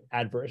dollars, right?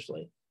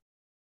 Adversely.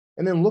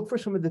 And then look for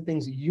some of the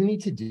things that you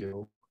need to do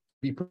to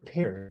be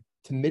prepared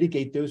to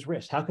mitigate those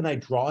risks. How can I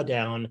draw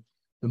down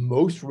the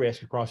most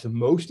risk across the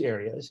most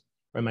areas,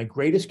 right? My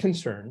greatest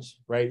concerns,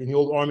 right? In the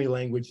old Army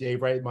language,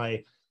 Dave, right?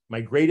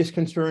 My greatest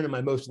concern and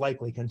my most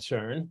likely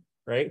concern,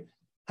 right?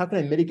 How can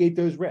I mitigate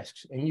those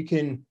risks? And you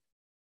can,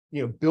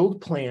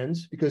 build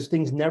plans, because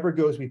things never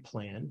go as we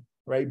plan,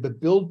 right? But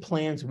build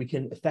plans we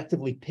can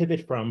effectively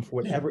pivot from for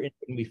whatever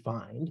incident we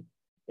find,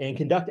 and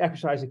conduct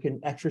exercise that can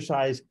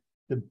exercise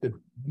the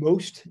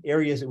most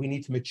areas that we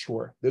need to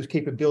mature, those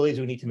capabilities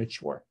we need to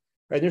mature,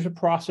 right? There's a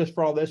process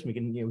for all this. We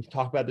can,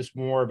 talk about this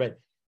more, but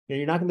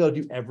you're not gonna be able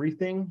to do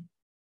everything,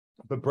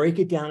 but break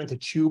it down into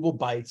chewable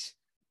bites,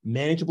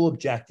 manageable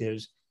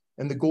objectives.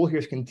 And the goal here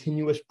is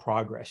continuous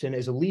progress. And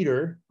as a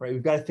leader, right,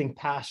 we've got to think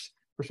past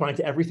responding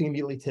to everything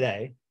immediately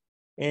today,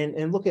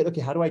 and look at,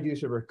 okay, how do I do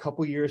this over a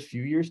couple years,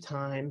 few years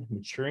time,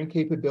 maturing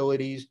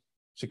capabilities,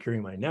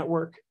 securing my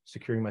network,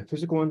 securing my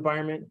physical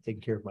environment,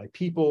 taking care of my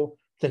people,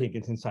 protecting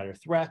against insider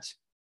threats.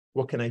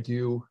 What can I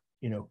do,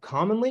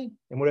 commonly,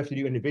 and what do I have to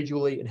do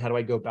individually, and how do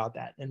I go about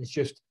that? And it's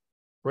just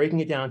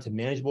breaking it down to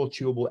manageable,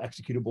 chewable,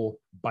 executable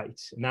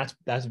bites. And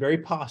that's very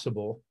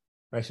possible,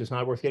 right? So it's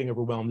not worth getting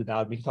overwhelmed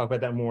about. We can talk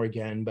about that more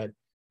again, but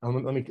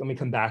let me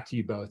come back to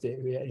you both.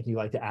 If you'd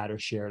like to add or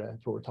share to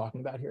what we're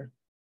talking about here.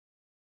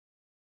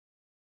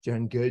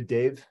 Jen, good.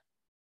 Dave?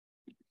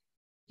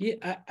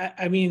 Yeah,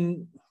 I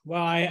mean,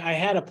 well, I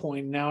had a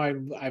point. Now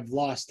I've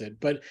lost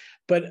it. But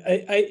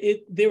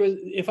there was,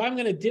 if I'm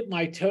going to dip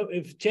my toe,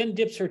 if Jen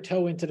dips her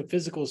toe into the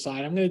physical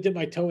side, I'm going to dip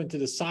my toe into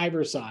the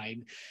cyber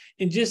side,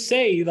 and just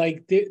say,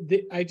 like,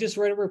 I just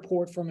read a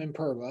report from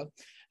Imperva.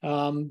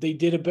 They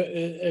did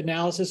a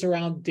analysis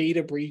around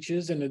data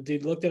breaches, and they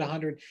looked at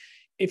 100.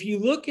 if you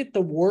look at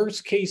the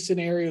worst case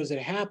scenarios that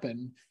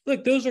happen,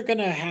 look, those are going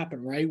to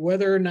happen, right?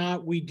 Whether or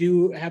not we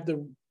do have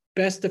the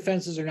best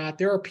defenses or not,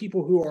 there are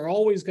people who are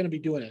always going to be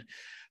doing it.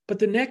 But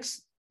the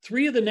next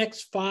three of the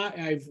next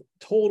five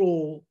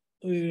total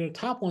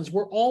top ones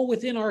were all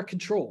within our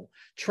control.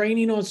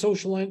 Training on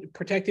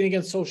protecting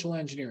against social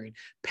engineering,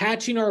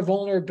 patching our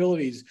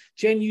vulnerabilities.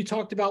 Jen, you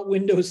talked about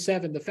Windows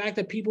 7. The fact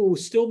that people who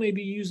still may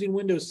be using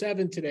Windows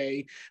 7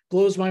 today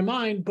blows my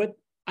mind, but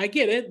I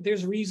get it.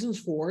 There's reasons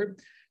for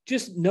it.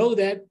 Just know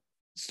that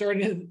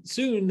starting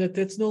soon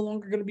that's no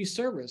longer going to be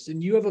serviced,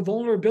 and you have a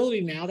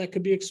vulnerability now that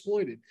could be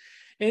exploited.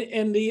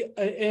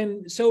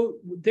 And so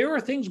there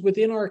are things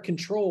within our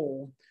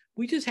control.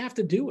 We just have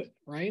to do it,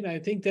 right? I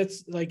think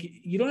that's like,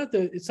 you don't have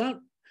to, it's not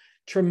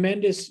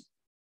tremendous,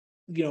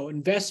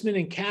 investment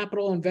in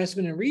capital,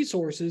 investment in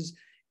resources.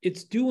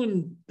 It's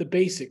doing the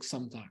basics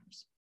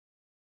sometimes.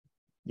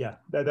 Yeah,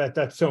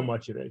 that's so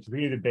much of it. If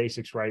we do the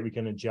basics right, we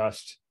can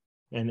adjust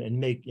and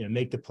make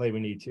the play we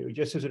need to.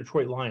 Just as the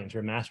Detroit Lions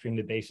are mastering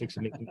the basics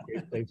and making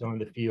great plays on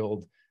the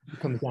field, it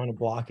comes down to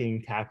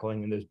blocking,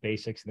 tackling, and those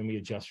basics, and then we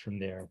adjust from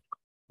there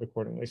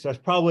accordingly. So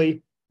that's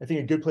probably, I think,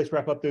 a good place to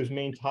wrap up those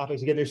main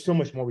topics. Again, there's so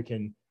much more we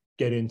can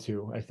get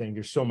into. I think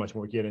there's so much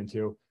more to get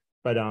into,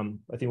 but I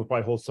think we'll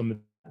probably hold some of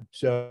that.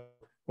 So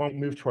why don't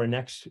we move to our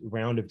next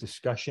round of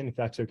discussion, if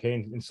that's okay,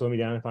 and slow me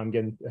down if I'm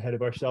getting ahead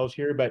of ourselves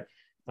here. But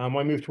I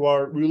want to move to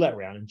our roulette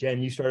round. And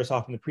Jen, you started us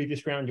off in the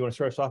previous round. Do you want to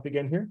start us off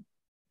again here?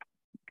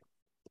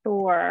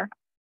 Sure.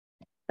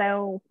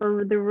 So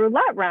for the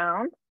roulette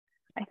round,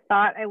 I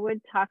thought I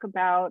would talk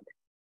about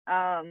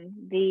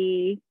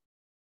the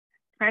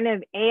kind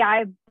of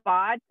AI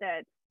bot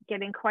that's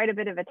getting quite a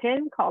bit of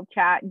attention called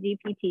Chat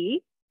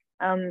GPT.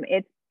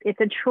 It's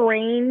a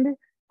trained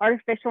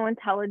artificial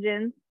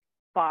intelligence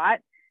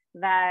bot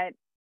that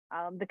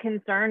the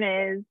concern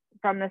is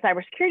from the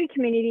cybersecurity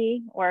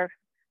community, or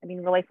I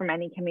mean, really from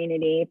any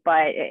community,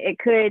 but it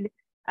could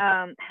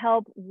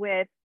help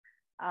with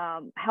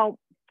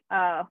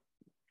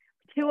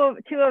two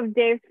of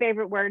Dave's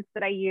favorite words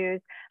that I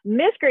use: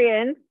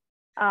 miscreants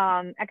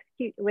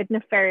execute with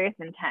nefarious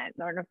intent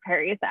or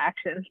nefarious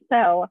actions.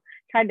 So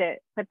tried to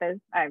put those,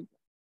 I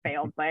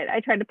failed, but I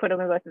tried to put them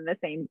both in the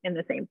same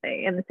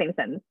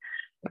sentence.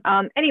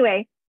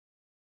 Anyway,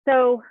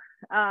 so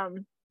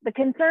the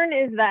concern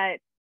is that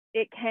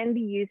it can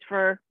be used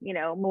for,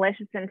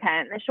 malicious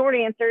intent. The short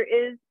answer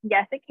is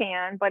yes, it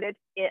can, but it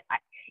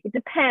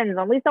depends,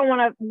 at least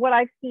on what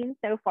I've seen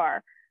so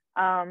far.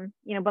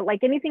 But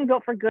like anything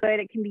built for good,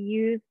 it can be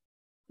used,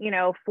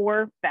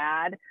 for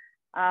bad.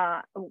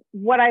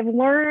 What I've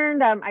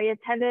learned, I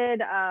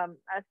attended a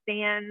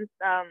SANS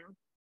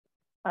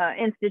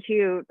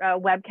Institute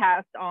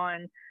webcast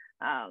on,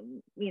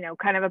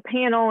 kind of a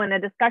panel and a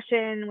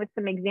discussion with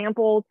some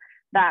examples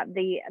that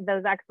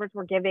those experts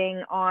were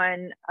giving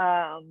on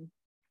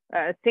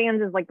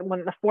SANS is like one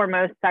of the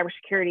foremost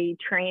cybersecurity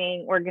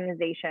training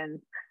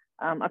organizations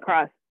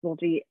across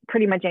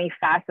pretty much any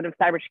facet of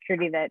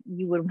cybersecurity that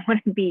you would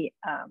want to be,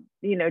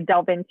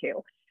 delve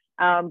into.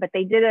 But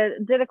they did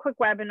a quick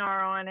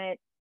webinar on it,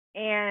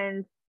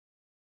 and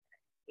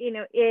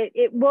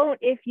it won't,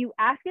 if you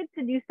ask it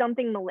to do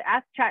something,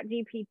 ask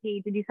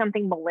ChatGPT to do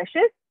something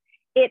malicious,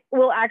 it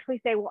will actually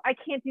say, well, I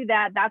can't do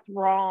that, that's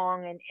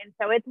wrong. And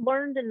so it's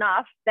learned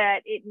enough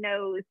that it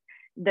knows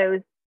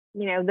those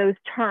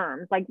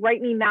terms, like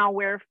write me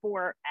malware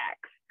for X.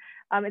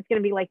 It's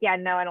going to be like, yeah,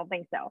 no, I don't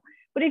think so.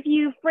 But if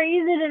you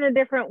phrase it in a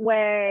different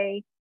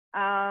way,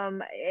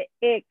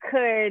 it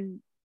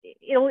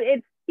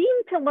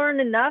seemed to learn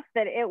enough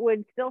that it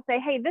would still say,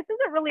 hey, this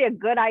isn't really a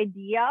good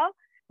idea,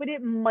 but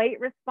it might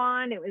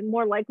respond. It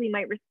more likely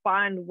might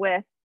respond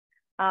with,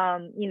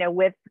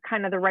 with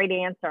kind of the right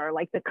answer,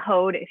 like the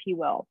code, if you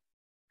will.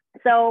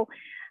 So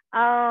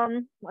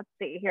let's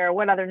see here.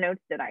 What other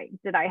notes did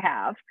I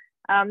have?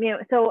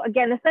 So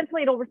again,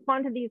 essentially it'll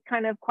respond to these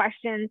kind of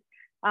questions,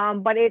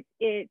 but let's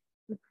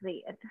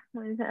see, at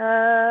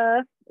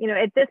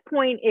this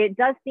point, it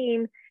does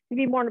seem to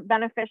be more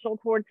beneficial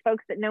towards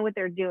folks that know what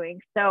they're doing.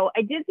 So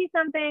I did see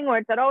something where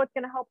it said, oh, it's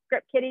going to help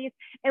script kiddies.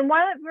 And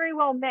while it very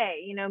well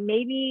may,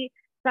 maybe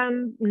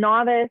some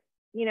novice,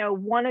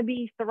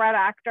 wannabe threat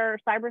actor,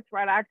 cyber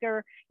threat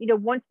actor,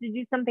 wants to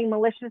do something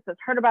malicious, has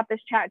heard about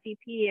this Chat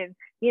GP, and,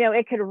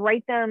 it could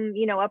write them,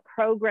 a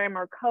program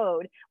or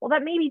code. Well,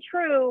 that may be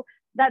true.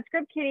 That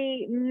script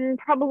kiddie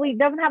probably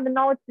doesn't have the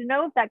knowledge to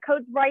know if that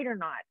code's right or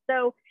not.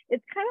 So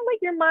it's kind of like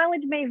your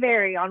mileage may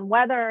vary on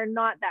whether or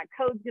not that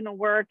code's going to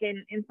work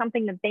in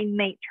something that they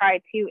may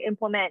try to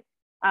implement,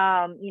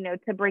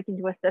 to break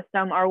into a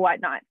system or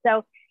whatnot.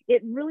 So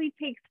it really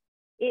takes,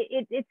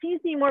 it seems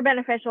to be more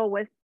beneficial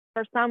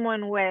for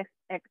someone with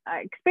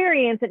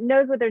experience that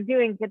knows what they're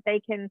doing, that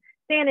they can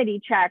sanity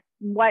check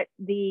what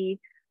the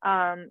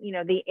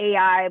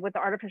AI with the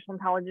artificial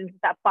intelligence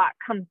that bot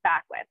comes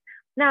back with.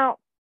 Now,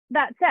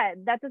 that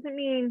said, that doesn't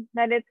mean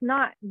that it's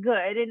not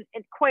good. And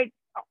it's quite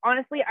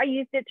honestly, I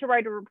used it to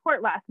write a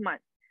report last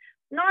month,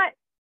 not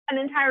an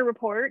entire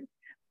report,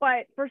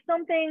 But for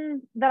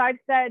something that I've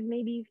said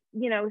maybe,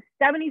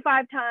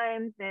 75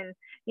 times and,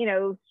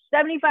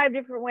 75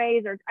 different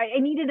ways, or I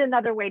needed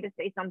another way to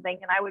say something.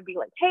 And I would be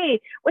like, hey,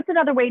 what's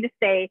another way to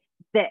say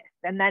this?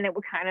 And then it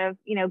would kind of,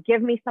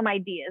 give me some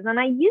ideas. And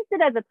I used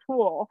it as a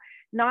tool,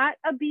 not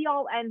a be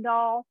all end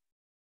all.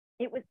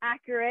 It was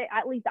accurate.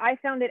 At least I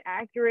found it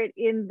accurate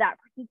in that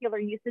particular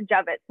usage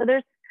of it. So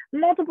there's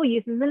multiple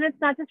uses, and it's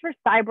not just for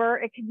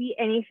cyber. It could be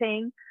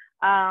anything.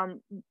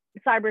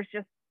 Cyber is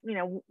just,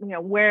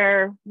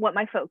 what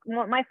my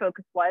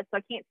focus was. So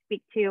I can't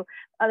speak to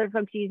other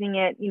folks using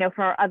it,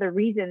 for other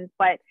reasons.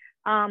 But,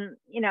 I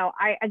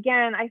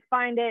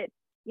find it,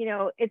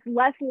 it's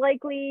less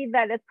likely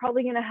that it's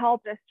probably going to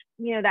help us,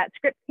 that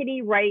script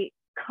kiddie write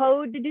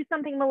code to do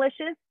something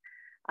malicious.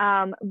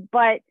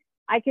 But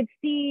I could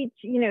see,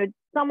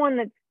 someone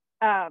that's,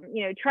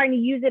 trying to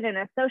use it in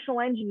a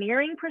social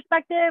engineering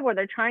perspective, where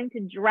they're trying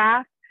to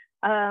draft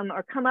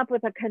or come up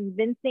with a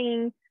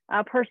convincing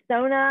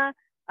persona.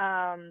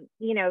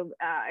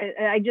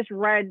 I just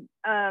read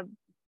a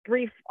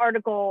brief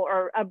article,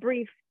 or I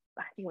think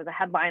it was a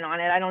headline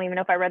on it. I don't even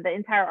know if I read the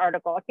entire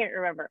article. I can't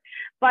remember.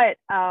 But,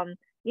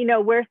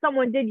 where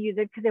someone did use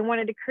it because they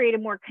wanted to create a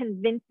more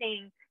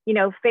convincing,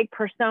 fake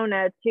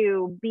persona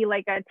to be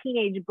like a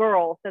teenage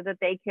girl, so that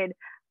they could,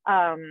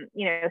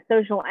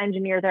 social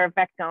engineer their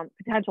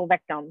potential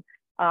victim,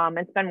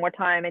 and spend more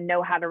time and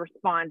know how to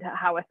respond to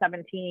how a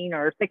 17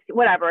 or 16,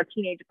 whatever, a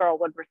teenage girl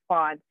would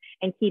respond,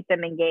 and keep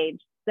them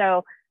engaged.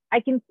 So I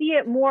can see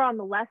it more on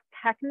the less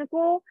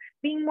technical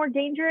being more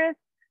dangerous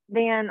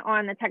than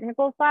on the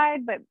technical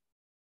side. But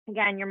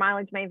again, your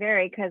mileage may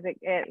vary, because it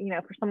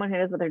for someone who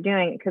knows what they're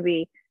doing, it could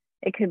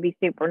be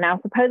super. Now,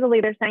 supposedly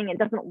they're saying it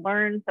doesn't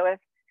learn. So if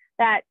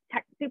that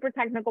super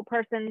technical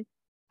person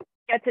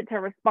gets it to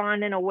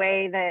respond in a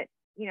way that,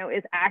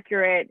 is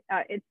accurate,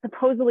 it's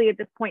supposedly at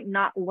this point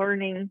not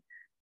learning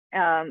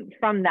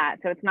from that.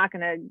 So it's not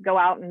going to go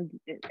out and,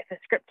 if a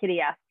script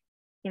kiddie asks,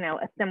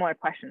 a similar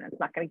question, it's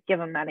not going to give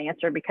them that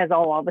answer, because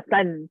all of a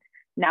sudden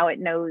now it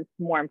knows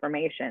more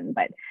information.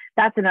 But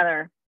that's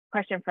another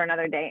question for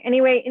another day.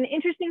 Anyway, an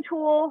interesting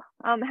tool,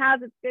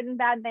 has its good and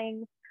bad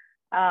things.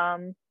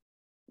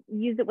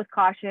 Use it with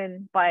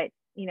caution, but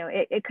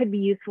it could be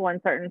useful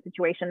in certain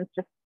situations.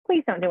 Just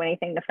please don't do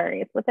anything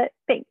nefarious with it.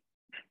 Thanks.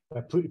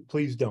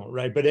 Please don't,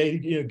 right? But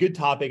good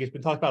topic. It's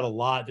been talked about a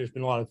lot. There's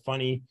been a lot of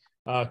funny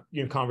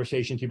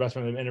conversations about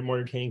some of the more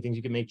entertaining things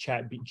you can make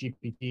Chat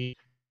GPT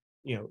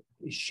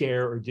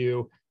share or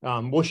do.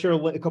 We'll share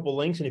a couple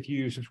links, and if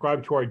you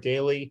subscribe to our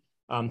daily,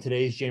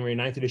 today's January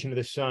 9th edition of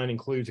The Sun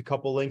includes a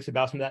couple links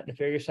about some of that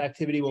nefarious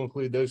activity. We'll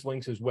include those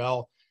links as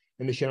well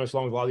in the show notes,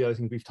 along with all the other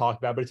things we've talked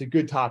about. But it's a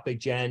good topic,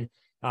 Jen.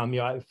 For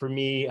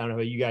me, I don't know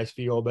how you guys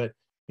feel, but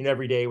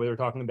every day, whether we're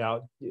talking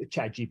about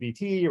Chat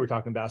GPT, or we're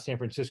talking about San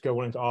Francisco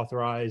wanting to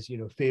authorize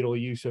fatal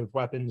use of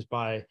weapons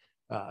by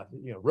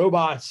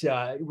robots,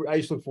 I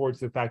just look forward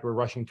to the fact we're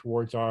rushing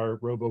towards our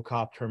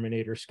RoboCop,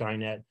 Terminator,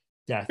 Skynet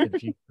death in the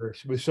future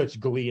with such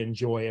glee and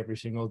joy every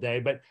single day.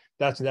 But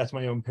that's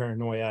my own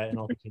paranoia, and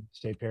I'll continue to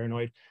stay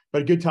paranoid.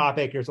 But a good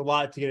topic. There's a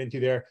lot to get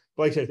into there.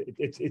 But like I said,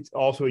 it's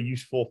also a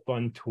useful,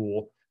 fun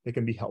tool that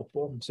can be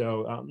helpful.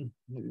 So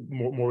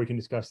more we can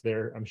discuss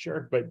there, I'm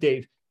sure. But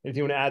Dave, anything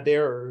you want to add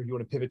there, or you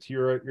want to pivot to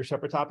your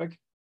separate topic?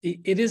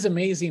 It is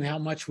amazing how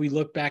much we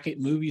look back at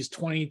movies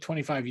 20,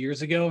 25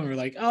 years ago, and we're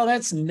like, oh,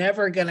 that's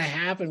never going to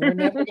happen. We're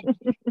never going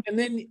to. And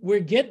then we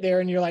get there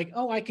and you're like,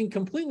 oh, I can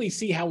completely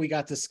see how we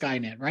got to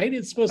Skynet, right?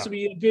 It's supposed to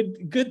be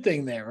a good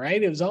thing there,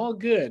 right? It was all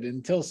good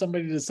until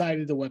somebody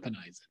decided to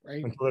weaponize it,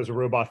 right? Until there's a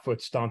robot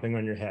foot stomping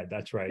on your head.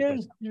 That's right. Yeah,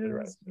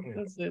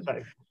 that's it.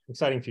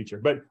 Exciting future.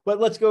 But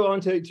let's go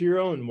on to your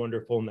own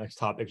wonderful next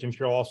topics. I'm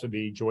sure will also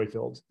be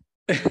joy-filled.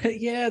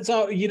 Yeah, it's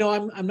all,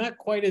 I'm not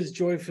quite as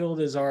joy-filled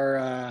as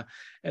our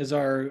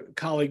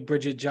colleague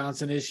Bridget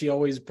Johnson is. She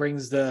always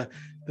brings the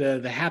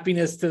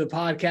happiness to the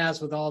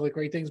podcast with all the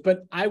great things.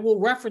 But I will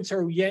reference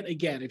her yet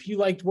again. If you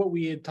liked what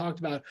we had talked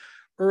about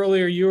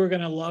earlier, you were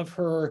going to love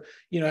her.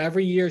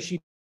 Every year she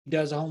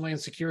does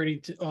Homeland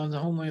Security on the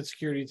Homeland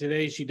Security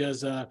Today. She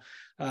does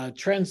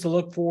trends to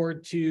look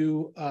forward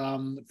to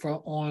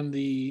on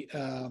the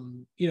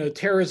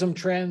terrorism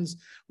trends.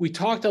 We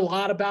talked a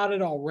lot about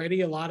it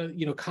already. A lot of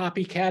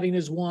copycatting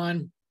is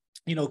one.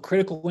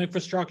 Critical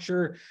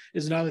infrastructure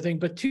is another thing.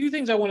 But two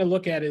things I want to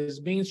look at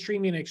is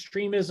mainstreaming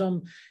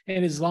extremism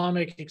and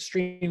Islamic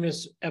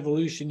extremist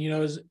evolution.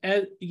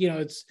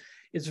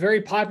 It's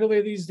very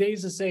popular these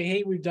days to say,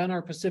 hey, we've done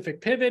our Pacific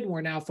pivot.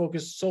 We're now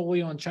focused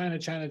solely on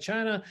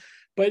China.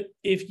 But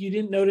if you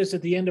didn't notice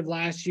at the end of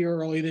last year,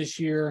 early this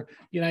year,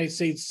 United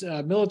States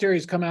military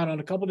has come out on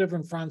a couple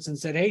different fronts and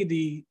said, hey,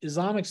 the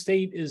Islamic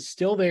State is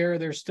still there.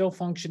 They're still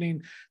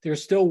functioning. They're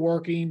still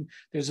working.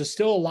 There's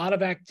still a lot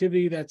of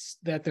activity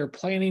that they're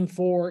planning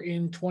for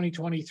in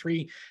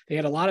 2023. They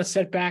had a lot of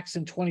setbacks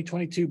in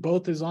 2022,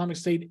 both Islamic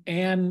State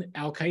and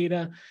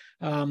Al-Qaeda.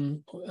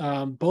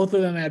 Both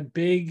of them had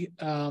big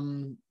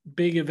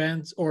big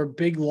events or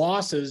big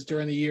losses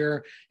during the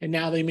year, and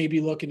now they may be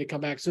looking to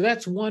come back. So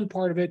that's one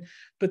part of it.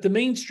 But the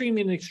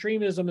mainstreaming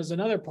extremism is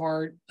another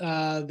part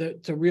that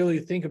to really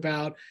think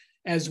about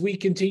as we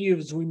continue,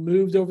 as we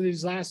moved over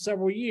these last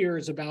several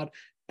years, about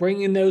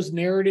bringing those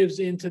narratives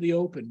into the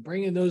open,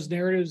 bringing those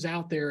narratives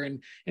out there.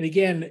 And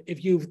again,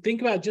 if you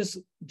think about just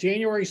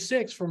January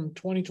 6th from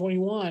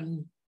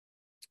 2021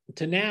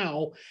 to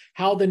now,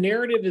 how the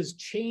narrative has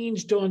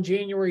changed on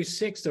January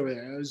 6th over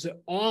there. It was an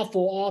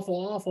awful, awful,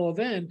 awful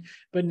event.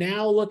 But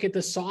now look at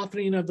the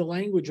softening of the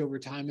language over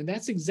time. And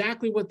that's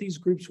exactly what these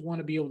groups want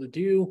to be able to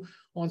do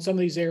on some of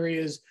these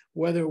areas,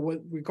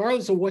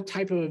 regardless of what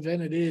type of event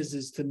it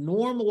is to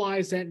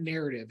normalize that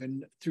narrative,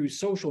 and through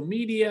social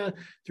media,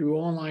 through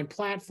online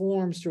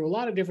platforms, through a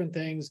lot of different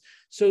things.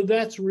 So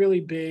that's really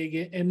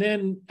big. And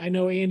then I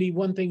know, Andy,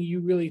 one thing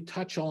you really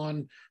touch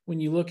on when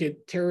you look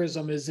at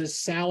terrorism is this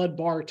salad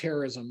bar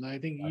terrorism. I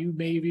think you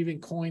may have even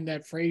coined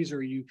that phrase,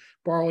 or you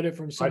borrowed it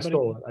from somebody.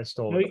 I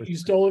stole it. You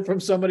stole it from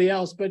somebody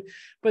else. But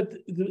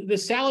the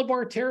salad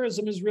bar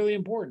terrorism is really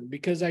important,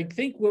 because I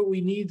think what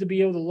we need to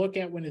be able to look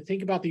at when we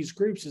think about these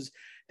groups is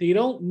they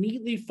don't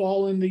neatly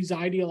fall in these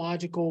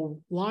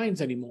ideological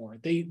lines anymore.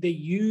 They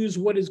use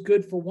what is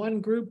good for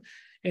one group,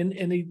 and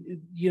they,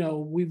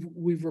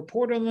 we've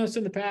reported on this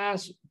in the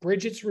past.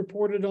 Bridget's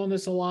reported on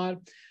this a lot,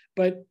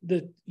 but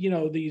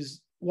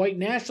these white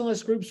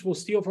nationalist groups will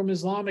steal from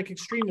Islamic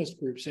extremist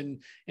groups, and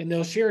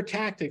they'll share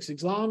tactics.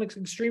 Islamic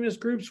extremist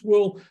groups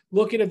will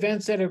look at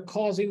events that are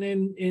causing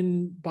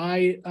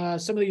by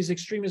some of these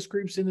extremist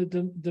groups in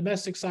the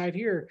domestic side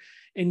here,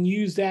 and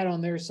use that on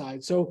their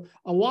side. So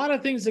a lot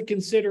of things to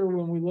consider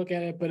when we look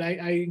at it, but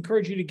I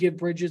encourage you to give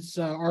Bridget's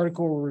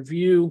article a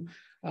review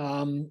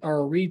or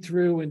a read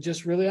through, and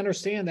just really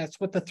understand that's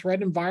what the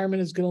threat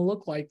environment is going to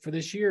look like for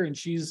this year. And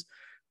she's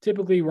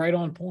typically right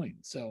on point.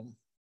 So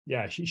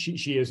yeah,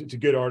 she is. It's a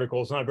good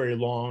article. It's not very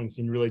long. You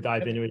can really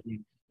dive into it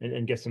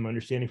and get some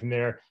understanding from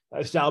there.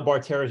 Salad bar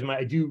terrorism,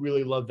 I do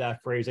really love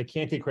that phrase. I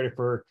can't take credit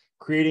for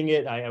creating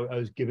it. I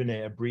was given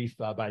a brief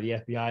by the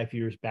FBI a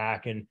few years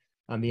back, and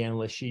the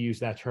analyst, she used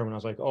that term, and I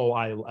was like, oh,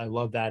 I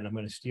love that, and I'm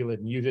going to steal it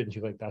and use it. And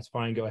she's like, that's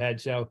fine, go ahead.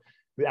 So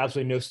with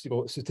absolutely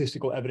no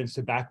statistical evidence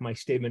to back my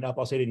statement up,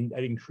 I'll say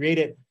I didn't create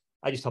it.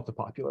 I just helped to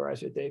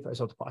popularize it, Dave. I just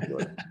helped to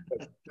popularize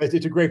it.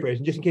 It's a great phrase.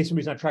 And just in case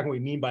somebody's not tracking what we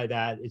mean by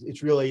that,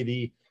 it's really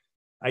the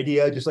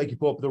idea, just like you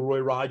pull up the Roy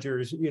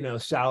Rogers,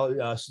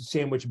 salad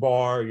sandwich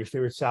bar, your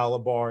favorite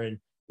salad bar, and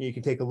you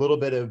can take a little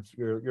bit of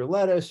your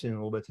lettuce and a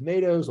little bit of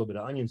tomatoes, a little bit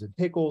of onions and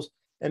pickles,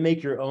 and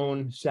make your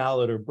own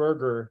salad or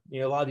burger.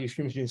 A lot of the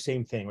extremists do the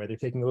same thing, right? They're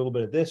taking a little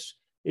bit of this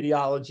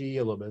ideology,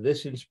 a little bit of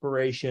this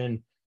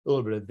inspiration, a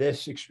little bit of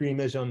this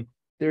extremism.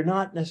 They're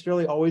not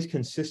necessarily always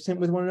consistent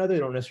with one another. They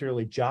don't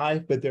necessarily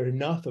jive, but they're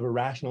enough of a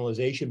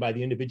rationalization by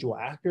the individual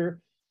actor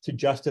to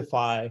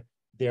justify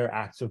their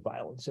acts of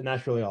violence. And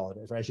that's really all it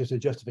is, right? It's just a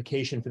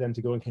justification for them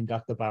to go and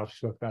conduct the violence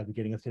we spoke about at the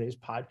beginning of today's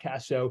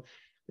podcast. So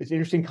it's an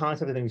interesting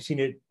concept. I think we've seen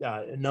it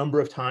a number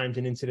of times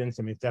in incidents.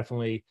 I mean, it's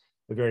definitely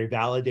a very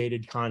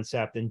validated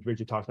concept. And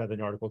Bridget talks about it in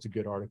the article. It's a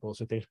good article.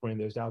 So thanks for pointing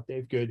those out,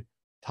 Dave. Good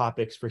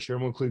topics for sure.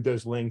 And we'll include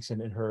those links in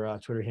her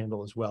Twitter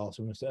handle as well.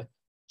 So we're going to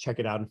check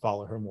it out and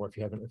follow her more if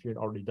you haven't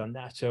already done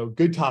that. So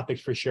good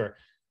topics for sure.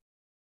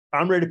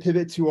 I'm ready to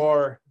pivot to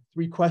our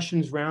 3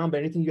 questions round, but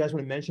anything you guys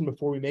want to mention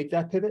before we make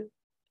that pivot?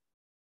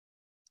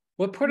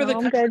 What part of the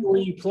country were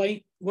you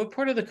playing? What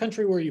part of the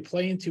country were you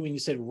playing to when you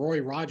said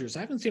Roy Rogers? I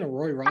haven't seen a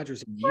Roy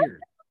Rogers in years.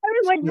 I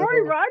was like,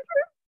 Roy Rogers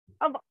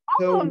of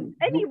all of them,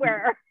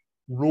 anywhere.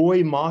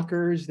 Roy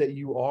mockers that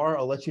you are,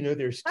 I'll let you know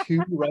there's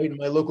 2 right in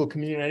my local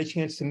community. I had a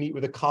chance to meet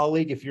with a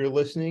colleague. If you're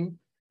listening,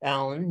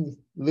 Alan,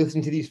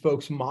 listen to these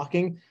folks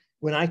mocking.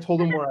 When I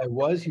told him where I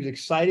was, he was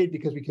excited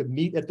because we could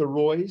meet at the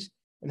Roy's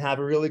and have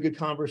a really good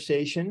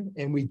conversation.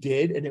 And we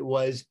did, and it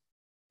was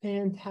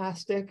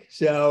fantastic.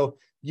 So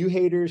you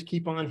haters,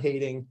 keep on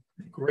hating.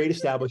 Great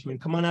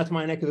establishment. Come on out to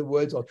my neck of the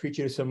woods. I'll treat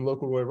you to some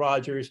local Roy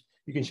Rogers.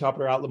 You can shop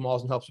at our outlet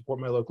malls and help support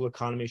my local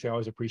economy, which I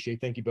always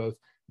appreciate. Thank you both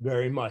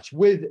very much.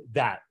 With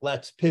that,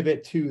 let's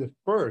pivot to the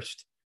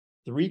first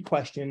 3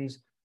 questions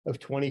of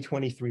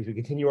 2023. We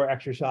continue our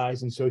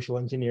exercise in social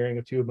engineering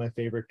of 2 of my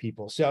favorite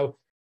people. So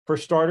for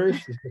starters,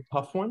 this is a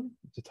tough one.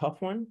 It's a tough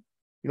one.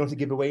 You don't have to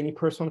give away any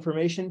personal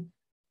information.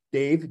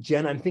 Dave,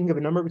 Jen, I'm thinking of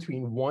a number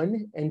between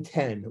 1 and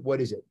 10.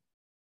 What is it?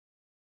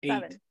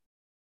 7.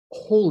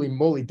 Holy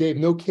moly, Dave,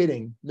 no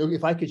kidding. No,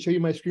 if I could show you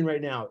my screen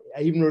right now,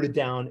 I even wrote it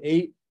down.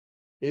 8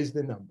 is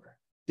the number.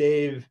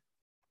 Dave,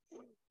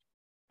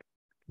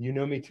 you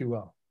know me too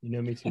well. You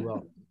know me too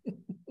well.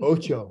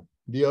 Ocho,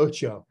 the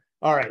ocho.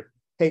 All right.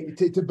 Hey,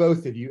 to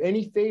both of you,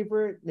 any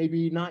favorite,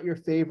 maybe not your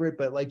favorite,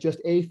 but like just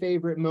a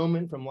favorite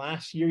moment from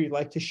last year you'd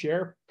like to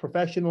share?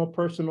 Professional,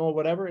 personal,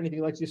 whatever. Anything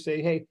you'd like to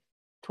say, hey,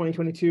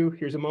 2022,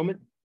 here's a moment?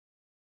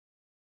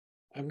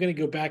 I'm going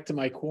to go back to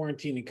my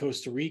quarantine in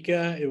Costa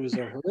Rica. It was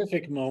a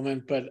horrific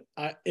moment, but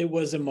it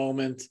was a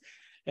moment.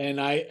 And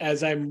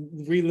as I'm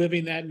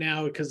reliving that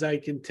now, because I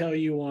can tell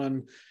you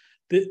on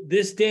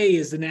This day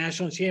is the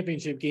national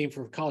championship game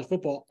for college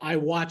football. I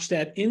watched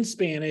that in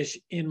Spanish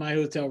in my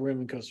hotel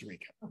room in Costa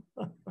Rica.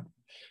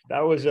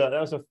 That was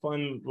a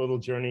fun little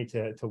journey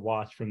to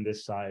watch from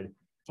this side.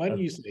 Fun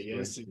you say,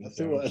 yes,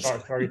 it was.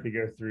 Sorry to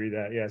go through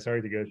that. Yeah,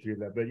 sorry to go through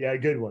that. But yeah, a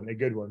good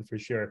one for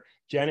sure.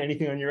 Jen,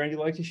 anything on your end you'd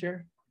like to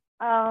share?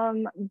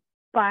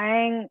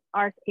 Buying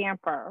our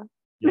camper.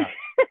 Yeah.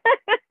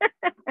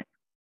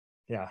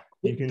 Yeah.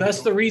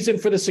 That's the reason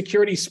for the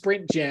security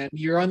sprint, Jen.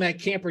 You're on that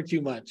camper too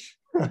much.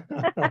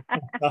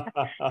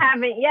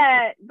 Haven't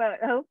yet, but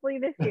hopefully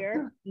this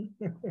year.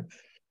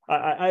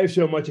 I have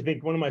so much. I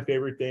think one of my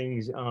favorite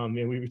things,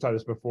 and we've talked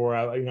this before.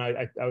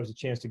 I was a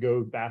chance to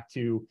go back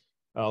to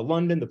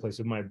London, the place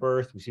of my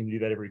birth. We seem to do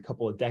that every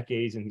couple of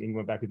decades, and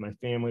went back with my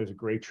family. It was a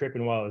great trip,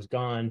 and while I was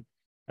gone,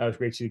 it was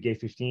great to see the Gay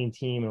 15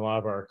 team and a lot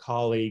of our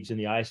colleagues in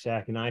the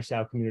ISAC and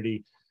ISAL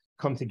community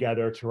come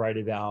together to write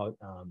about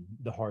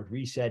the hard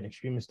reset and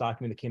extremist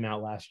document that came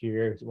out last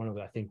year. It's one of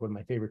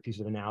my favorite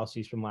pieces of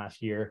analyses from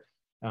last year.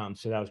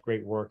 So that was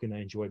great work, and I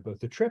enjoyed both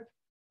the trip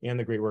and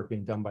the great work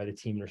being done by the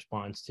team in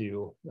response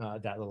to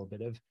that little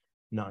bit of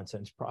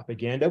nonsense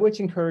propaganda, which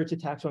encouraged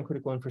attacks on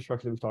critical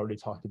infrastructure that we've already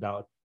talked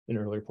about in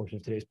earlier portions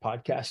of today's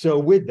podcast. So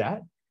with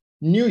that,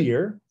 new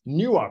year,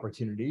 new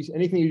opportunities.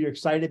 Anything you're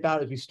excited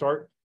about as we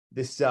start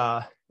this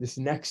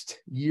next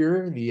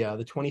year,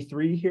 the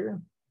 23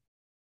 here?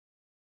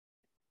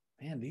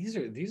 Man, these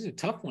are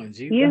tough ones.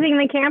 Using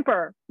the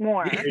camper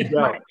more. There you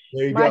go.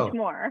 Much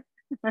more.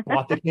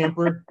 Bought the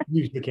camper,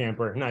 use the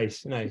camper.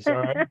 Nice. All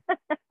right.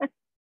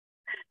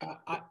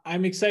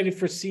 I'm excited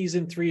for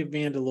season 3 of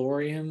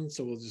Mandalorian,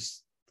 so we'll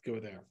just go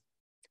there.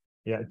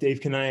 Yeah,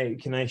 Dave, can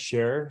I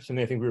share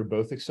something I think we were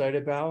both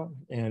excited about,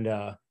 and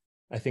I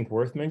think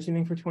worth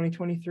mentioning for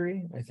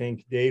 2023? I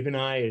think Dave and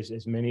I,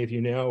 as many of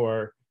you know,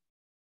 are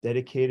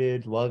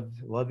dedicated,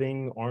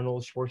 loving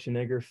Arnold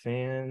Schwarzenegger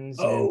fans.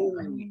 Oh,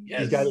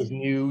 yes. He's got his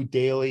new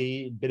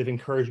daily bit of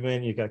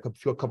encouragement. You've got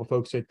a couple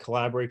folks that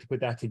collaborate to put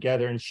that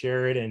together and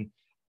share it. And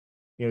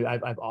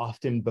I've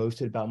often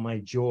boasted about my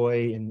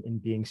joy in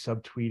being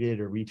subtweeted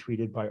or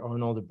retweeted by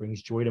Arnold. It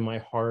brings joy to my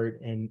heart.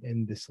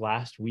 And this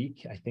last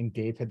week, I think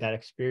Dave had that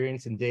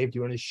experience. And Dave, do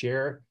you want to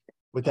share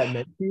what that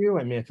meant to you?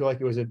 I mean, I feel like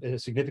it was a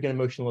significant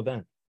emotional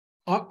event.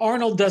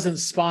 Arnold doesn't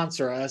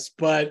sponsor us,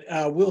 but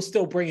we'll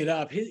still bring it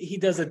up. He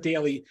does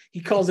he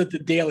calls it the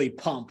Daily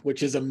Pump,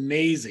 which is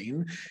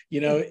amazing.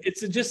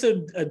 It's just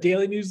a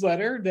daily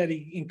newsletter that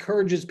he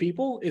encourages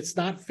people. It's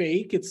not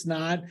fake. It's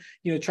not,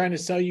 trying to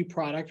sell you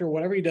product or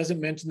whatever. He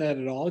doesn't mention that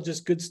at all.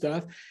 Just good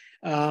stuff.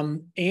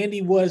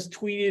 Andy was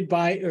tweeted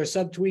by, or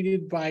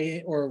subtweeted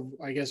by, or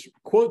I guess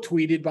quote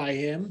tweeted by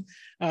him.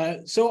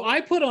 So I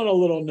put on a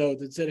little note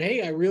that said,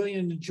 "Hey, I really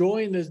am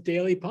enjoying this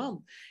Daily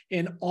Pump."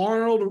 And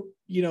Arnold,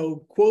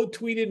 quote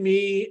tweeted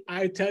me.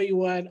 I tell you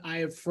what, I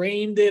have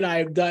framed it. I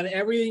have done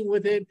everything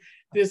with it.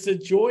 This is a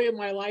joy of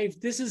my life.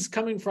 This is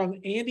coming from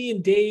Andy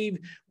and Dave.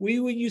 We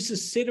would used to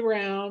sit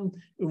around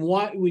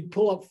and we'd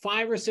pull up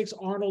 5 or 6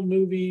 Arnold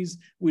movies.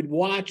 We'd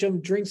watch them,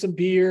 drink some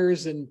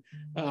beers, and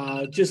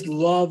just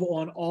love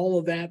on all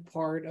of that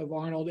part of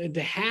Arnold. And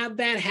to have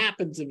that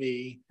happen to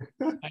me,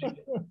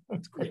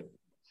 it's great.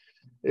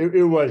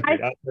 It was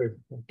great.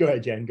 Go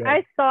ahead, Jen. Go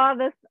ahead. I saw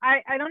this.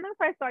 I don't know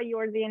if I saw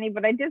yours, Annie,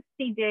 but I did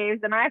see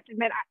Dave's, and I have to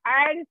admit,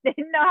 I just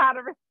didn't know how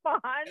to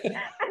respond. And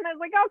I was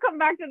like, I'll come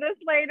back to this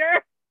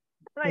later.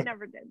 And I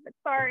never did, but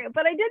sorry.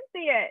 But I did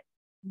see it.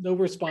 No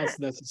response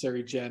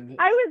necessary, Jen.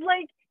 I was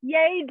like,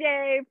 yay,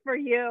 Dave, for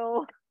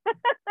you.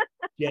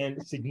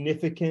 Jen,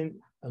 significant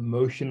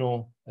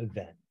emotional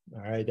event.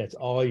 All right. That's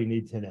all you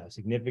need to know.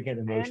 Significant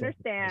emotional. I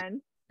understand.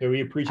 Event. So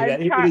we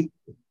appreciate that.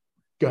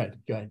 Go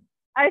ahead.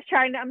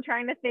 I'm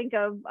trying to think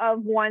of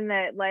one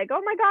that, like,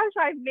 oh my gosh,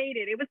 I've made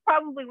it. It was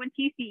probably when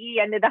TCE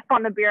ended up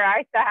on the Beer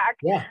ISAC.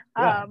 Yeah.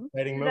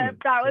 Exciting moment.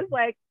 That was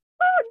like,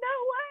 oh, no way.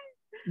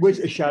 Which,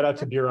 a shout out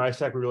to Beer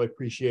ISAC. We really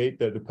appreciate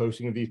the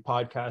posting of these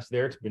podcasts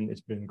there.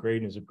 It's been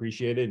great and is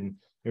appreciated. And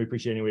we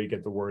appreciate any way to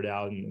get the word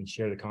out and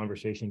share the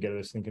conversation, get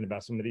us thinking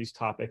about some of these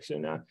topics,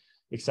 and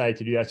excited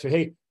to do that. So,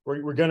 hey,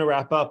 we're going to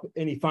wrap up.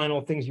 Any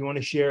final things you want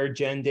to share,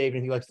 Jen, Dave,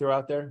 anything you'd like to throw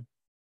out there?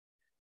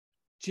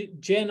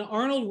 Jen,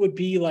 Arnold would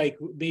be like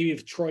maybe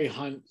if Troy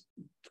Hunt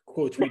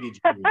quote tweeted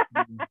you.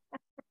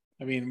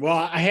 I mean,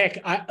 well, heck,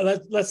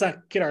 let's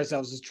not kid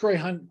ourselves. If Troy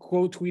Hunt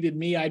quote tweeted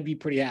me, I'd be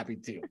pretty happy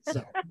too.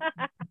 So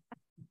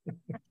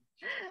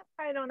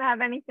I don't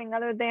have anything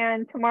other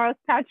than tomorrow's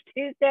Patch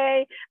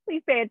Tuesday.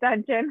 Please pay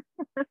attention.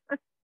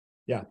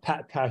 Yeah,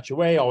 patch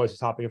away, always a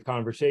topic of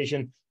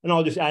conversation. And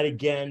I'll just add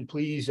again,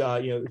 please,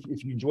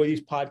 if you enjoy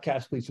these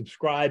podcasts, please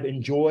subscribe.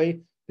 Enjoy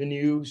the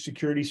new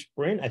security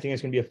sprint. I think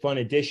it's going to be a fun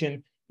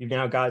addition. You've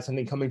now got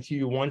something coming to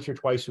you once or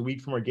twice a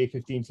week from our Gay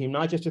 15 team,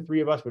 not just the 3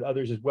 of us, but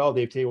others as well.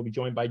 Dave today will be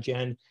joined by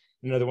Jen,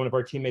 another one of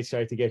our teammates.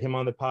 Excited to get him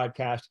on the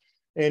podcast.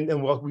 And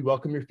we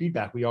welcome your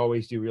feedback. We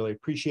always do really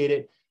appreciate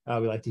it.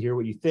 We like to hear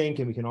what you think,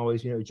 and we can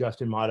always,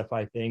 adjust and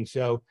modify things.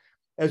 So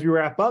As we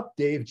wrap up,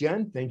 Dave,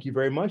 Jen, thank you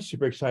very much.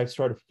 Super excited to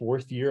start a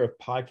 4th year of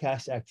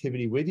podcast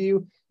activity with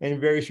you. And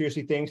very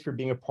seriously, thanks for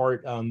being a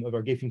part of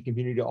our gifting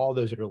community. To all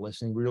those that are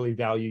listening, we really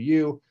value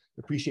you.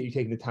 Appreciate you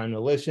taking the time to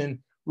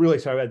listen. Really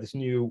excited about this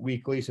new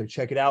weekly, so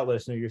check it out. Let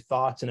us know your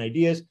thoughts and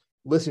ideas.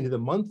 Listen to the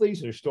monthlies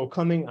that are still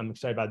coming. I'm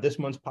excited about this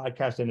month's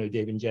podcast. I know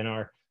Dave and Jen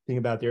are thinking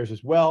about theirs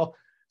as well.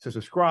 So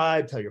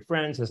subscribe, tell your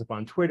friends, hit us up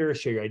on Twitter,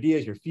 share your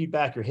ideas, your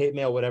feedback, your hate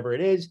mail, whatever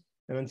it is.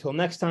 And until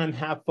next time,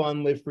 have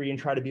fun, live free, and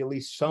try to be at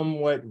least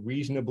somewhat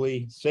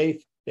reasonably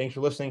safe. Thanks for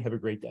listening. Have a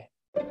great day.